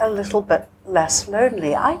being a little bit less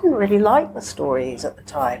lonely. I didn't really like the stories at the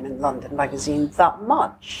time in London Magazine that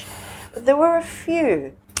much. But there were a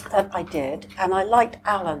few that I did, and I liked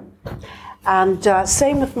Alan. And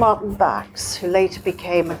same with Martin Bax, who later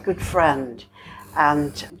became a good friend.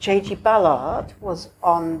 And J.G. Ballard was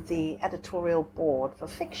on the editorial board for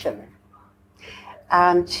fiction.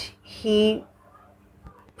 And he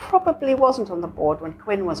probably wasn't on the board when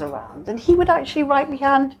Quin was around. And he would actually write me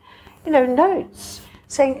notes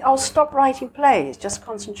saying, "I'll stop writing plays, just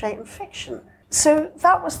concentrate on fiction." So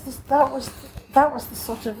that was the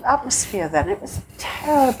sort of atmosphere then. It was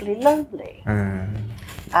terribly lonely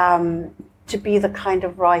to be the kind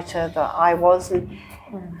of writer that I was.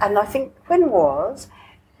 And I think Quin was,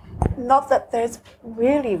 not that there's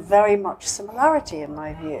really very much similarity in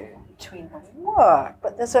my view between the work,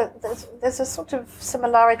 but there's a sort of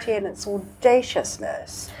similarity in its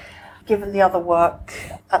audaciousness, given the other work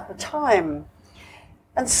at the time.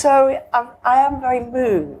 And so I am very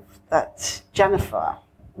moved that Jennifer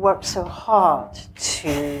worked so hard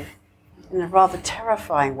to, in a rather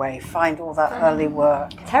terrifying way, find all that early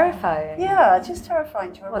work. Terrifying? Yeah, just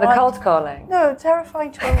terrifying to a writer. The cold calling? No,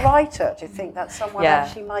 terrifying to a writer to think that someone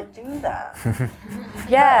actually might do that.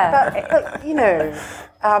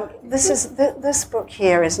 But this book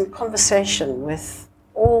here is in conversation with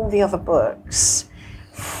all the other books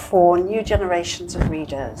for new generations of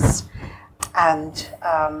readers. And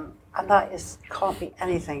that can't be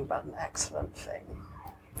anything but an excellent thing.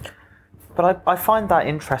 But I find that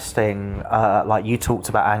interesting, like you talked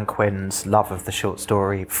about Anne Quin's love of the short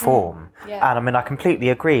story form. And I mean, I completely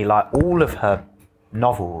agree, like all of her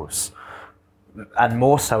novels, and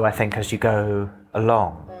more so I think as you go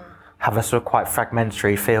along, have a sort of quite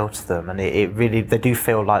fragmentary feel to them. And it really, they do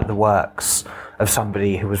feel like the works of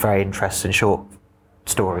somebody who was very interested in short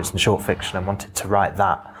stories and short fiction and wanted to write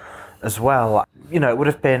that as well. It would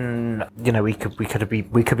have been, we could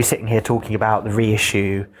be sitting here talking about the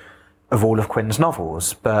reissue of all of Quin's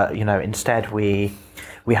novels, but instead we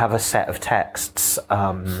have a set of texts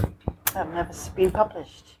that have never been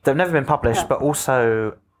published. They've never been published, but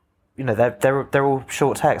also, they're all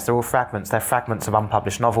short texts. They're all fragments. They're fragments of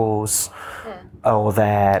unpublished novels, or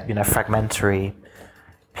they're fragmentary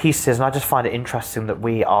pieces. And I just find it interesting that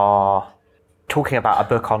we are talking about a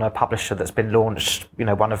book on a publisher that's been launched,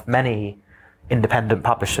 one of many independent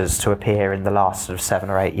publishers to appear in the last sort of 7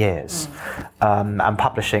 or 8 years, and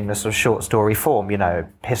publishing the sort of short story form.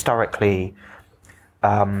 Historically,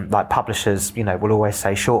 like publishers, will always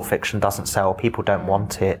say short fiction doesn't sell, people don't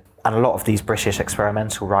want it. And a lot of these British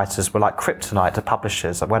experimental writers were like kryptonite to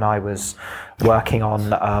publishers. When I was working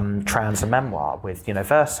on Trans and Memoir with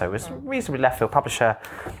Verso, it was a reasonably left field publisher.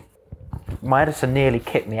 My editor nearly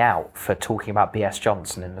kicked me out for talking about B.S.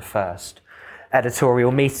 Johnson in the first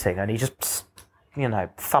editorial meeting, and he just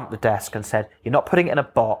thumped the desk and said, "You're not putting it in a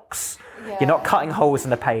box, you're not cutting holes in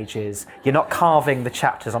the pages, you're not carving the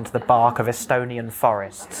chapters onto the bark of Estonian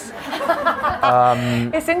forests."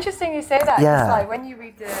 It's interesting you say that. Yeah. It's like when you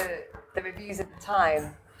read the reviews at the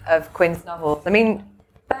time of Quin's novels, I mean,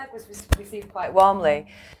 Berg was received quite warmly,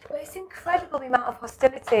 but it's incredible the amount of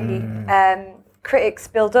hostility critics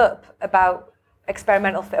build up about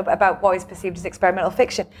about what is perceived as experimental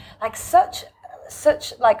fiction. Like such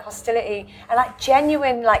like hostility and like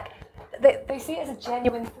genuine, like they see it as a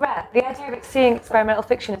genuine threat. The idea of it seeing experimental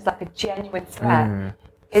fiction as like a genuine threat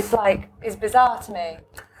is bizarre to me.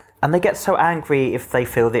 And they get so angry if they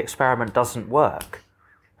feel the experiment doesn't work.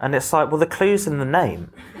 And it's like, well, the clue's in the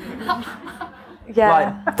name.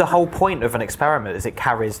 Like, the whole point of an experiment is it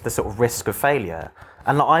carries the sort of risk of failure.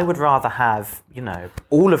 And like, I would rather have,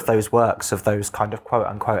 all of those works of those kind of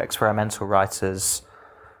quote-unquote experimental writers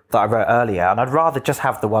that I wrote earlier, and I'd rather just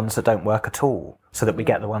have the ones that don't work at all, so that we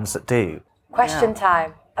get the ones that do. Question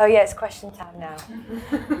time. Oh yeah, it's question time now.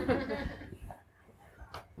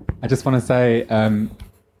 I just want to say,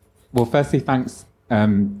 well, firstly, thanks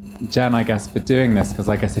Jen, I guess, for doing this, because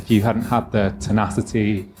I guess if you hadn't had the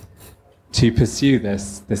tenacity to pursue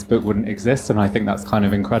this book wouldn't exist. And I think that's kind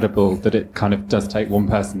of incredible that it kind of does take one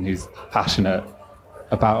person who's passionate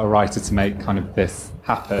about a writer to make kind of this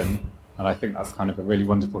happen. And I think that's kind of a really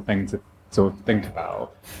wonderful thing to sort of think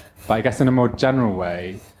about. But I guess in a more general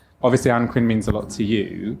way, obviously Anne Quin means a lot to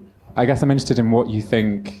you. I guess I'm interested in what you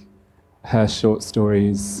think her short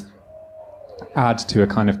stories add to a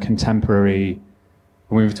kind of contemporary.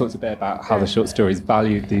 We've talked a bit about how the short story is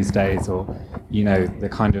valued these days, or, you know, the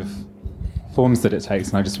kind of forms that it takes.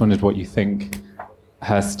 And I just wondered what you think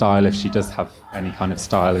her style, if she does have any kind of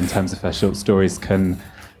style in terms of her short stories, can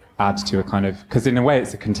add to a kind of, because in a way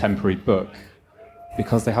it's a contemporary book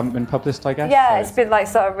because they haven't been published, I guess. Yeah, so it's been like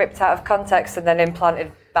sort of ripped out of context and then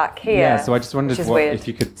implanted back here. Yeah, so I just wondered if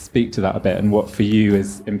you could speak to that a bit and what for you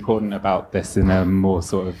is important about this in a more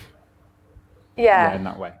sort of, in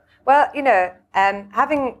that way. Well, you know,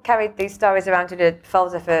 having carried these stories around in a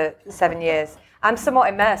folder for 7 years, I'm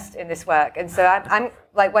somewhat immersed in this work. And so I'm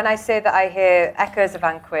like, when I say that I hear echoes of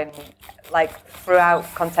Anne Quin, like throughout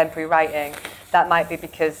contemporary writing, that might be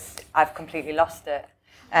because I've completely lost it.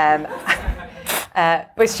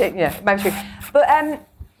 Which, might be true. But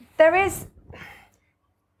there is,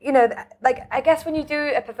 you know, like, I guess when you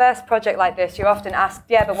do a perverse project like this, you're often asked,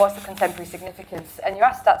 but what's the contemporary significance? And you're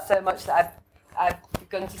asked that so much that I've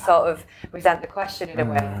begun to sort of resent the question in a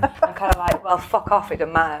way. I'm kind of like, well, fuck off, it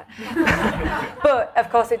doesn't matter. But, of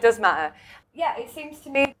course, it does matter. Yeah, it seems to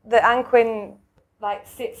me that Anne Quin, like,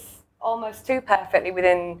 sits almost too perfectly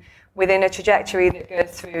within a trajectory that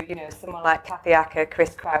goes through, you know, someone like Kathy Acker,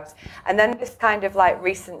 Chris Kraus, and then this kind of, like,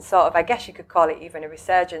 recent sort of, I guess you could call it even a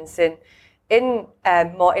resurgence in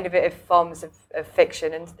more innovative forms of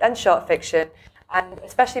fiction and short fiction, and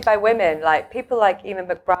especially by women, like people like Emma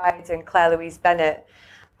McBride and Claire Louise Bennett.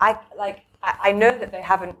 I know that they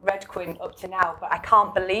haven't read Quin up to now, but I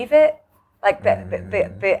can't believe it. Like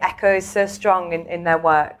the echo is so strong in their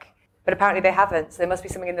work, but apparently they haven't. So there must be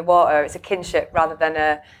something in the water. It's a kinship rather than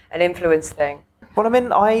an influence thing. Well, I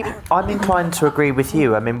mean, I'm inclined to agree with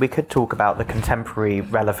you. I mean, we could talk about the contemporary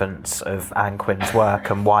relevance of Anne Quin's work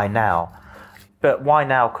and why now. But why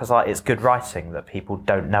now? Because it's good writing that people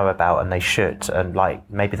don't know about and they should, and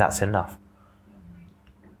maybe that's enough.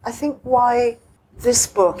 I think why this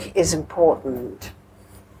book is important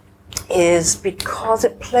is because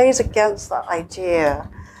it plays against that idea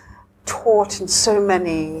taught in so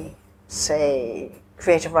many, say,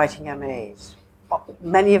 creative writing MAs,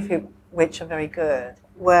 many of which are very good,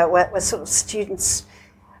 where sort of students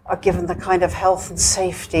are given the kind of health and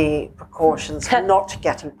safety precautions for not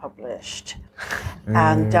getting published.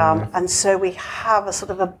 And so we have a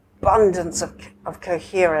sort of abundance of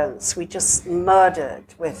coherence. We just murdered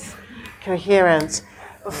with coherence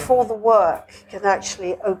before the work can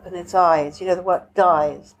actually open its eyes. You know, the work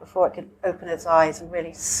dies before it can open its eyes and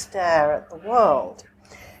really stare at the world.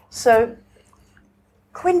 So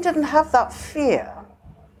Quin didn't have that fear.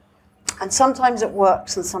 And sometimes it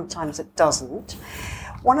works and sometimes it doesn't.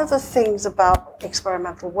 One of the things about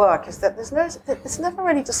experimental work is that it's never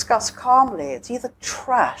really discussed calmly. It's either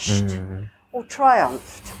trashed or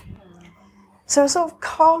triumphed. So a sort of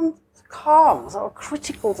calm, sort of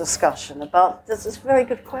critical discussion about this very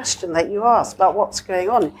good question that you asked about what's going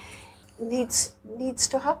on needs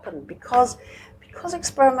to happen because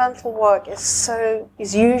experimental work is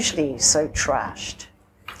usually so trashed.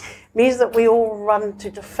 It means that we all run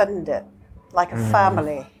to defend it like a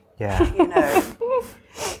family. Yeah. You know.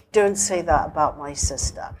 Don't say that about my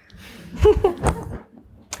sister.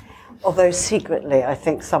 Although secretly, I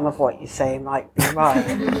think some of what you say might be right.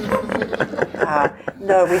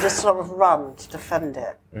 No, we just sort of run to defend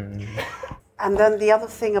it. And then the other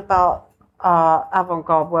thing about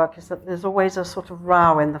avant-garde work is that there's always a sort of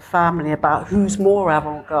row in the family about who's more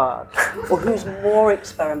avant-garde or who's more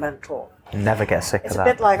experimental. Never get sick of that.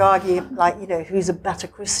 It's a bit like arguing, who's a better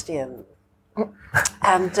Christian.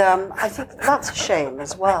 And I think that's a shame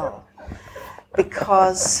as well,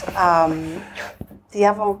 because the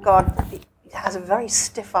avant-garde has a very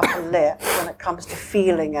stiff upper lip when it comes to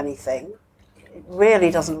feeling anything. It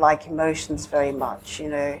really doesn't like emotions very much, you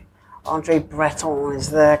know. André Breton is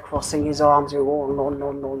there crossing his arms, all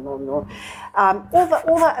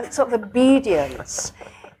that sort of obedience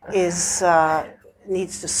needs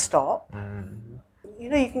to stop. You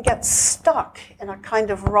know, you can get stuck in a kind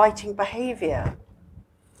of writing behavior,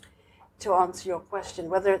 to answer your question,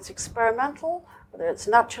 whether it's experimental, whether it's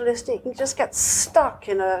naturalistic, you can just get stuck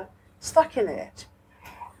in it.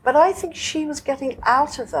 But I think she was getting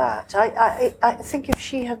out of that. I think if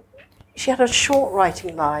she had a short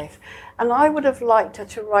writing life And I would have liked her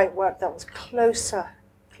to write work that was closer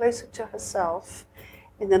to herself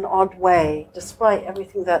in an odd way, despite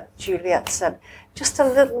everything that Juliet said. Just a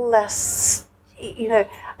little less, you know,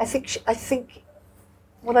 I think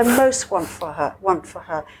what I most want for her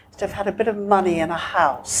is to have had a bit of money and a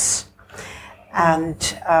house, and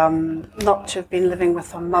not to have been living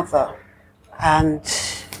with her mother, and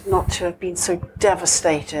not to have been so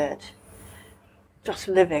devastated, just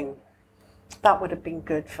living. That would have been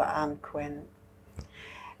good for Anne Quinn.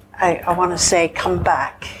 I want to say, come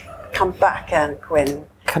back, Anne Quinn,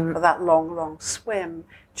 for that long swim,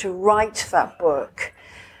 to write that book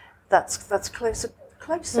that's closer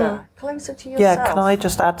to yourself. Yeah, can I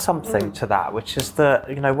just add something to that, which is that,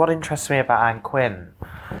 you know, what interests me about Anne Quinn,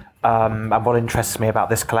 and what interests me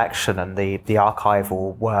about this collection and the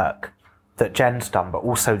archival work that Jen's done, but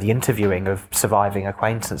also the interviewing of surviving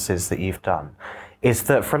acquaintances that you've done, is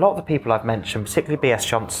that for a lot of the people I've mentioned, particularly B.S.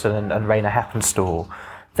 Johnson and Rainer Heppenstall,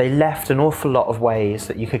 they left an awful lot of ways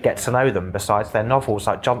that you could get to know them besides their novels.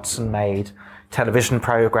 Like Johnson made television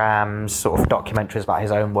programmes, sort of documentaries about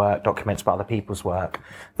his own work, documents about other people's work,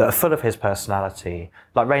 that are full of his personality.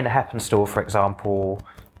 Like Rainer Heppenstall, for example,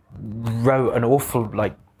 wrote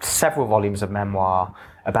several volumes of memoir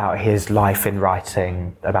about his life in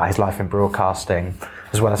writing, about his life in broadcasting,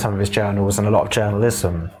 as well as some of his journals and a lot of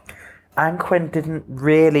journalism. Anne Quinn didn't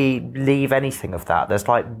really leave anything of that. There's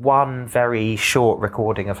like one very short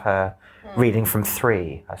recording of her reading from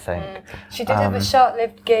 3, I think. She did have a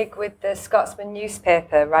short-lived gig with the Scotsman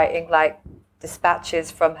newspaper, writing like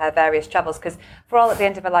dispatches from her various travels, because for all at the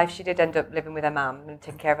end of her life she did end up living with her mum and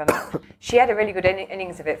taking care of her mum. She had a really good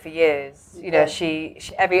innings of it for years. You know, she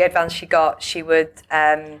every advance she got, she would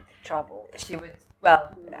travel. She would,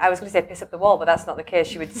 well, I was going to say piss up the wall, but that's not the case.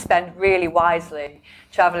 She would spend really wisely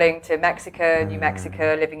travelling to Mexico, New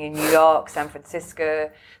Mexico, living in New York, San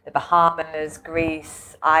Francisco, the Bahamas,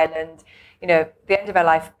 Greece, Ireland. You know, at the end of her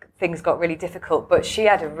life, things got really difficult, but she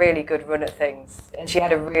had a really good run at things, and she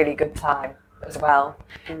had a really good time as well.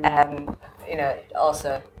 You know,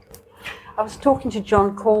 also. I was talking to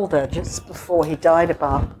John Calder just before he died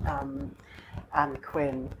about Anne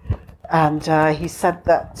Quinn, and he said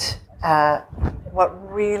that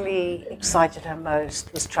what really excited her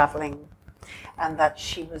most was travelling, and that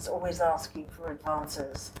she was always asking for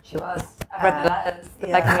advances. She was. I read the letters, the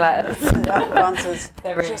begging letters. Advances.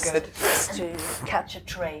 They're really just, good. Just to catch a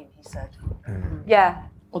train, he said. Yeah.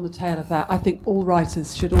 On the tail of that, I think all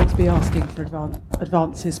writers should always be asking for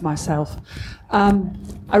advances myself.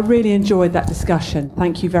 I really enjoyed that discussion.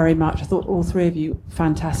 Thank you very much. I thought all 3 of you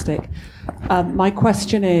fantastic. My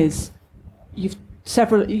question is, you've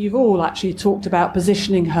all actually talked about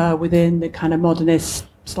positioning her within the kind of modernist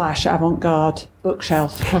 / avant-garde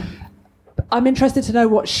bookshelf. I'm interested to know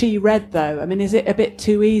what she read, though. I mean, is it a bit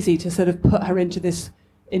too easy to sort of put her into this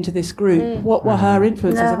group? What were her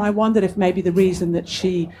influences? And I wondered if maybe the reason that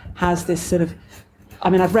she has this sort of, I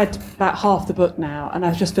mean, I've read about half the book now, and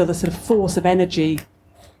I just feel the sort of force of energy.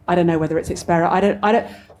 I don't know whether it's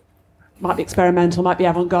might be experimental, might be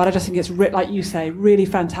avant-garde. I just think it's, like you say, really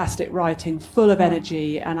fantastic writing, full of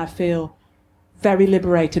energy, and I feel very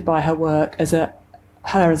liberated by her work as a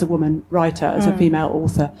woman writer, as a female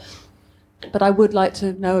author. But I would like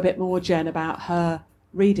to know a bit more, Jen, about her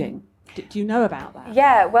reading. Do you know about that?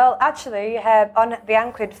 Yeah, well, actually, on the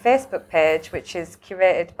Anne Quinn Facebook page, which is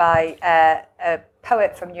curated by a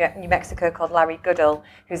poet from New Mexico called Larry Goodall,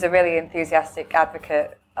 who's a really enthusiastic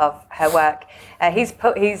advocate of her work. He's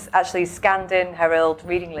actually scanned in her old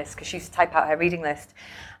reading list, because she used to type out her reading list.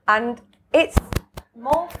 And it's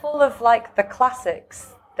more full of, like, the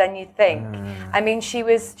classics than you think. I mean, she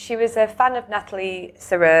was a fan of Nathalie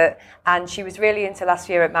Sarraute, and she was really into Last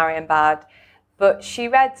Year at Marienbad. But she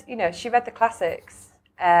read the classics.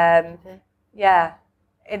 Yeah,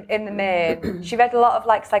 in the main. She read a lot of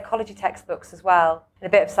like psychology textbooks as well, and a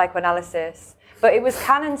bit of psychoanalysis. But it was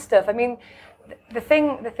canon stuff. I mean, the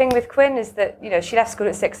thing with Quinn is that, you know, she left school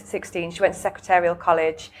at 16. She went to secretarial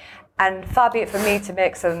college, and far be it from me to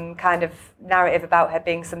make some kind of narrative about her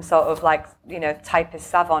being some sort of like, you know, typist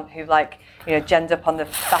savant who, like, you know, genned up on the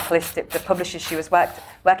backlist the publishers she was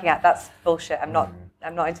working at. That's bullshit. I'm not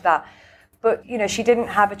into that. But, you know, she didn't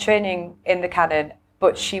have a training in the canon,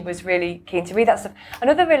 but she was really keen to read that stuff.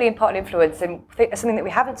 Another really important influence, and something that we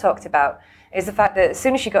haven't talked about, is the fact that as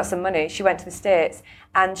soon as she got some money, she went to the States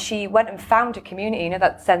and she went and found a community,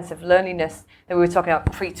 that sense of loneliness that we were talking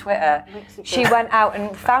about pre-Twitter. Mexico. She went out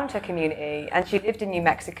and found her community, and she lived in New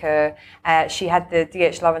Mexico. She had the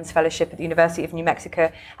D.H. Lawrence Fellowship at the University of New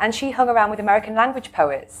Mexico, and she hung around with American language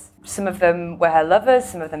poets. Some of them were her lovers,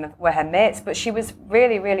 some of them were her mates, but she was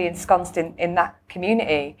really, really ensconced in that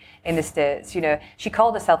community in the States. She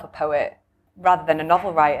called herself a poet rather than a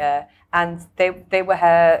novel writer, and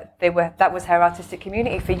that was her artistic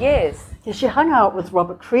community for years. Yeah, she hung out with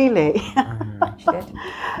Robert Creeley. She did.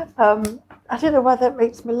 I don't know why that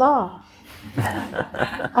makes me laugh.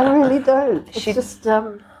 I really don't. It's just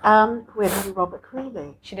Anne Quinn and Robert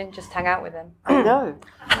Creeley. She didn't just hang out with him. I know.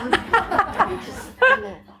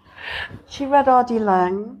 She read R.D.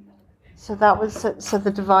 Laing, so that was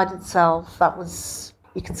the divided self. That was,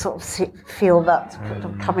 you can sort of feel that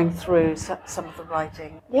coming through some of the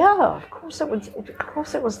writing. Yeah, of course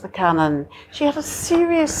it was the canon. She had a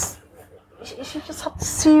serious. She just had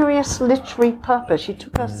serious literary purpose. She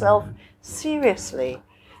took herself seriously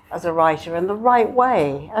as a writer in the right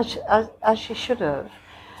way, as she should have.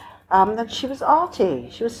 And she was arty.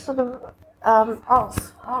 She was sort of art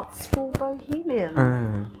school bohemian.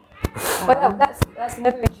 Well, that's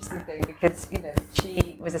another interesting thing, because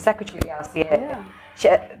she was a secretary at the RCA.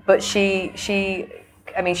 Yeah.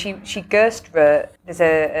 She ghost wrote. There's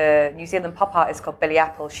a New Zealand pop artist called Billy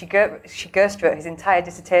Apple. She ghost wrote his entire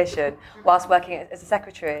dissertation whilst working as a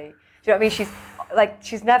secretary. Do you know what I mean?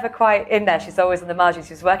 She's never quite in there. She's always in the margins.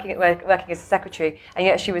 She was working as a secretary, and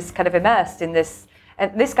yet she was kind of immersed in this.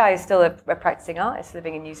 And this guy is still a practicing artist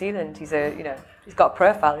living in New Zealand. He's he's got a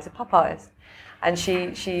profile. He's a pop artist, and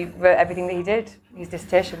she wrote everything that he did, his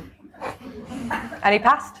dissertation, and he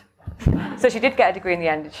passed. So she did get a degree in the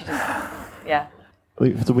end. And she just, yeah. So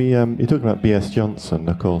you're talking about B.S. Johnson,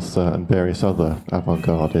 of course, and various other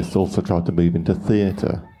avant-gardists also tried to move into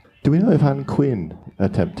theatre. Do we know if Anne Quinn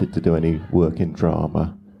attempted to do any work in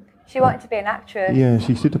drama? She wanted to be an actress. Yeah,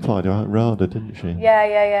 she did apply to RADA, didn't she?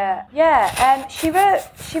 Yeah. She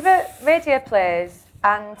wrote radio plays,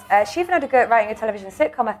 and she even had a go at writing a television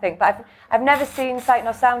sitcom, I think. But I've never seen sight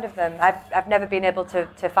nor sound of them. I've never been able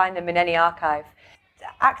to find them in any archive.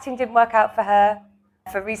 Acting didn't work out for her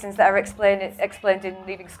for reasons that are explained in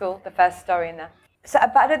Leaving School, the first story in there. So,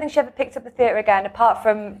 but I don't think she ever picked up the theatre again, apart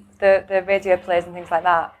from the radio plays and things like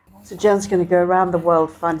that. So Jen's going to go around the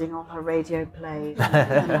world finding all her radio plays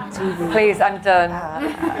and TV. Please, I'm done.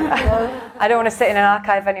 I don't want to sit in an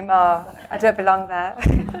archive anymore. I don't belong there.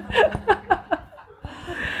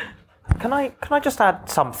 Can I just add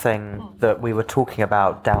something that we were talking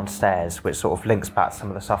about downstairs, which sort of links back to some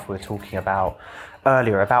of the stuff we were talking about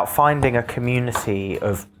earlier, about finding a community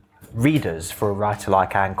of readers for a writer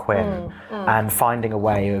like Anne Quinn, and finding a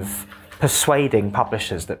way of persuading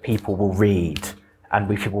publishers that people will read and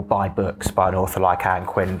people will buy books by an author like Anne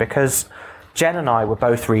Quinn. Because Jen and I were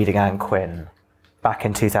both reading Anne Quinn back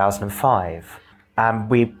in 2005. And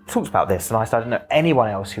we talked about this, and I said, I don't know anyone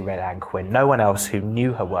else who read Anne Quinn, no one else who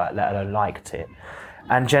knew her work, let alone liked it.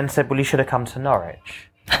 And Jen said, well, you should have come to Norwich.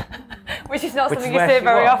 Which is not something you say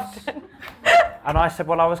very often. And I said,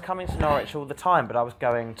 well, I was coming to Norwich all the time, but I was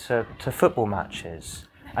going to football matches.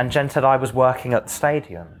 And Jen said I was working at the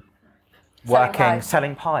stadium,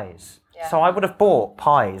 selling pies. Yeah. So I would have bought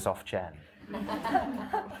pies off Jen.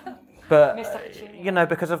 But,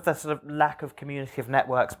 because of the sort of lack of community of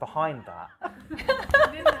networks behind that.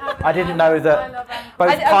 I didn't know that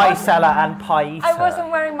both Pie Seller and Pie Eater. I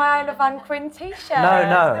wasn't wearing my I Love Anne Quinn t-shirt. No,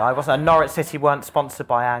 I wasn't. And Norwich City weren't sponsored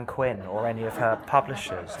by Anne Quinn or any of her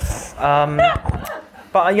publishers.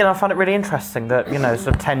 But, I find it really interesting that,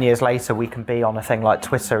 sort of 10 years later we can be on a thing like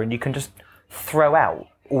Twitter and you can just throw out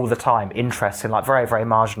all the time interest in very, very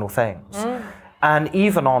marginal things. And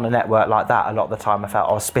even on a network like that, a lot of the time I felt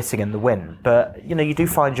I was spitting in the wind. But, you do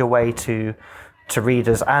find your way to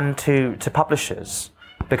readers and to publishers,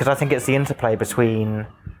 because I think it's the interplay between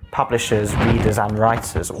publishers, readers and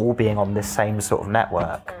writers all being on this same sort of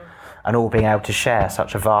network and all being able to share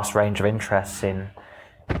such a vast range of interests in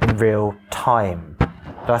real time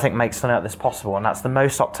that I think makes something like this possible. And that's the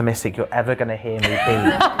most optimistic you're ever going to hear me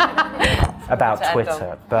be about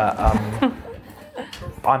Twitter. But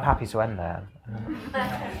I'm happy to end there.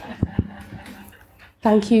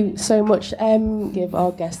 Thank you so much. Give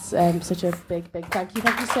our guests such a big thank you.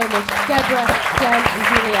 Thank you so much, Deborah, Jen and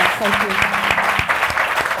Julia. Thank you.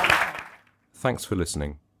 Thanks for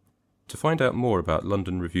listening. To find out more about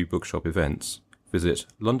London Review Bookshop events, visit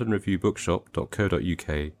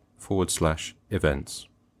londonreviewbookshop.co.uk/events.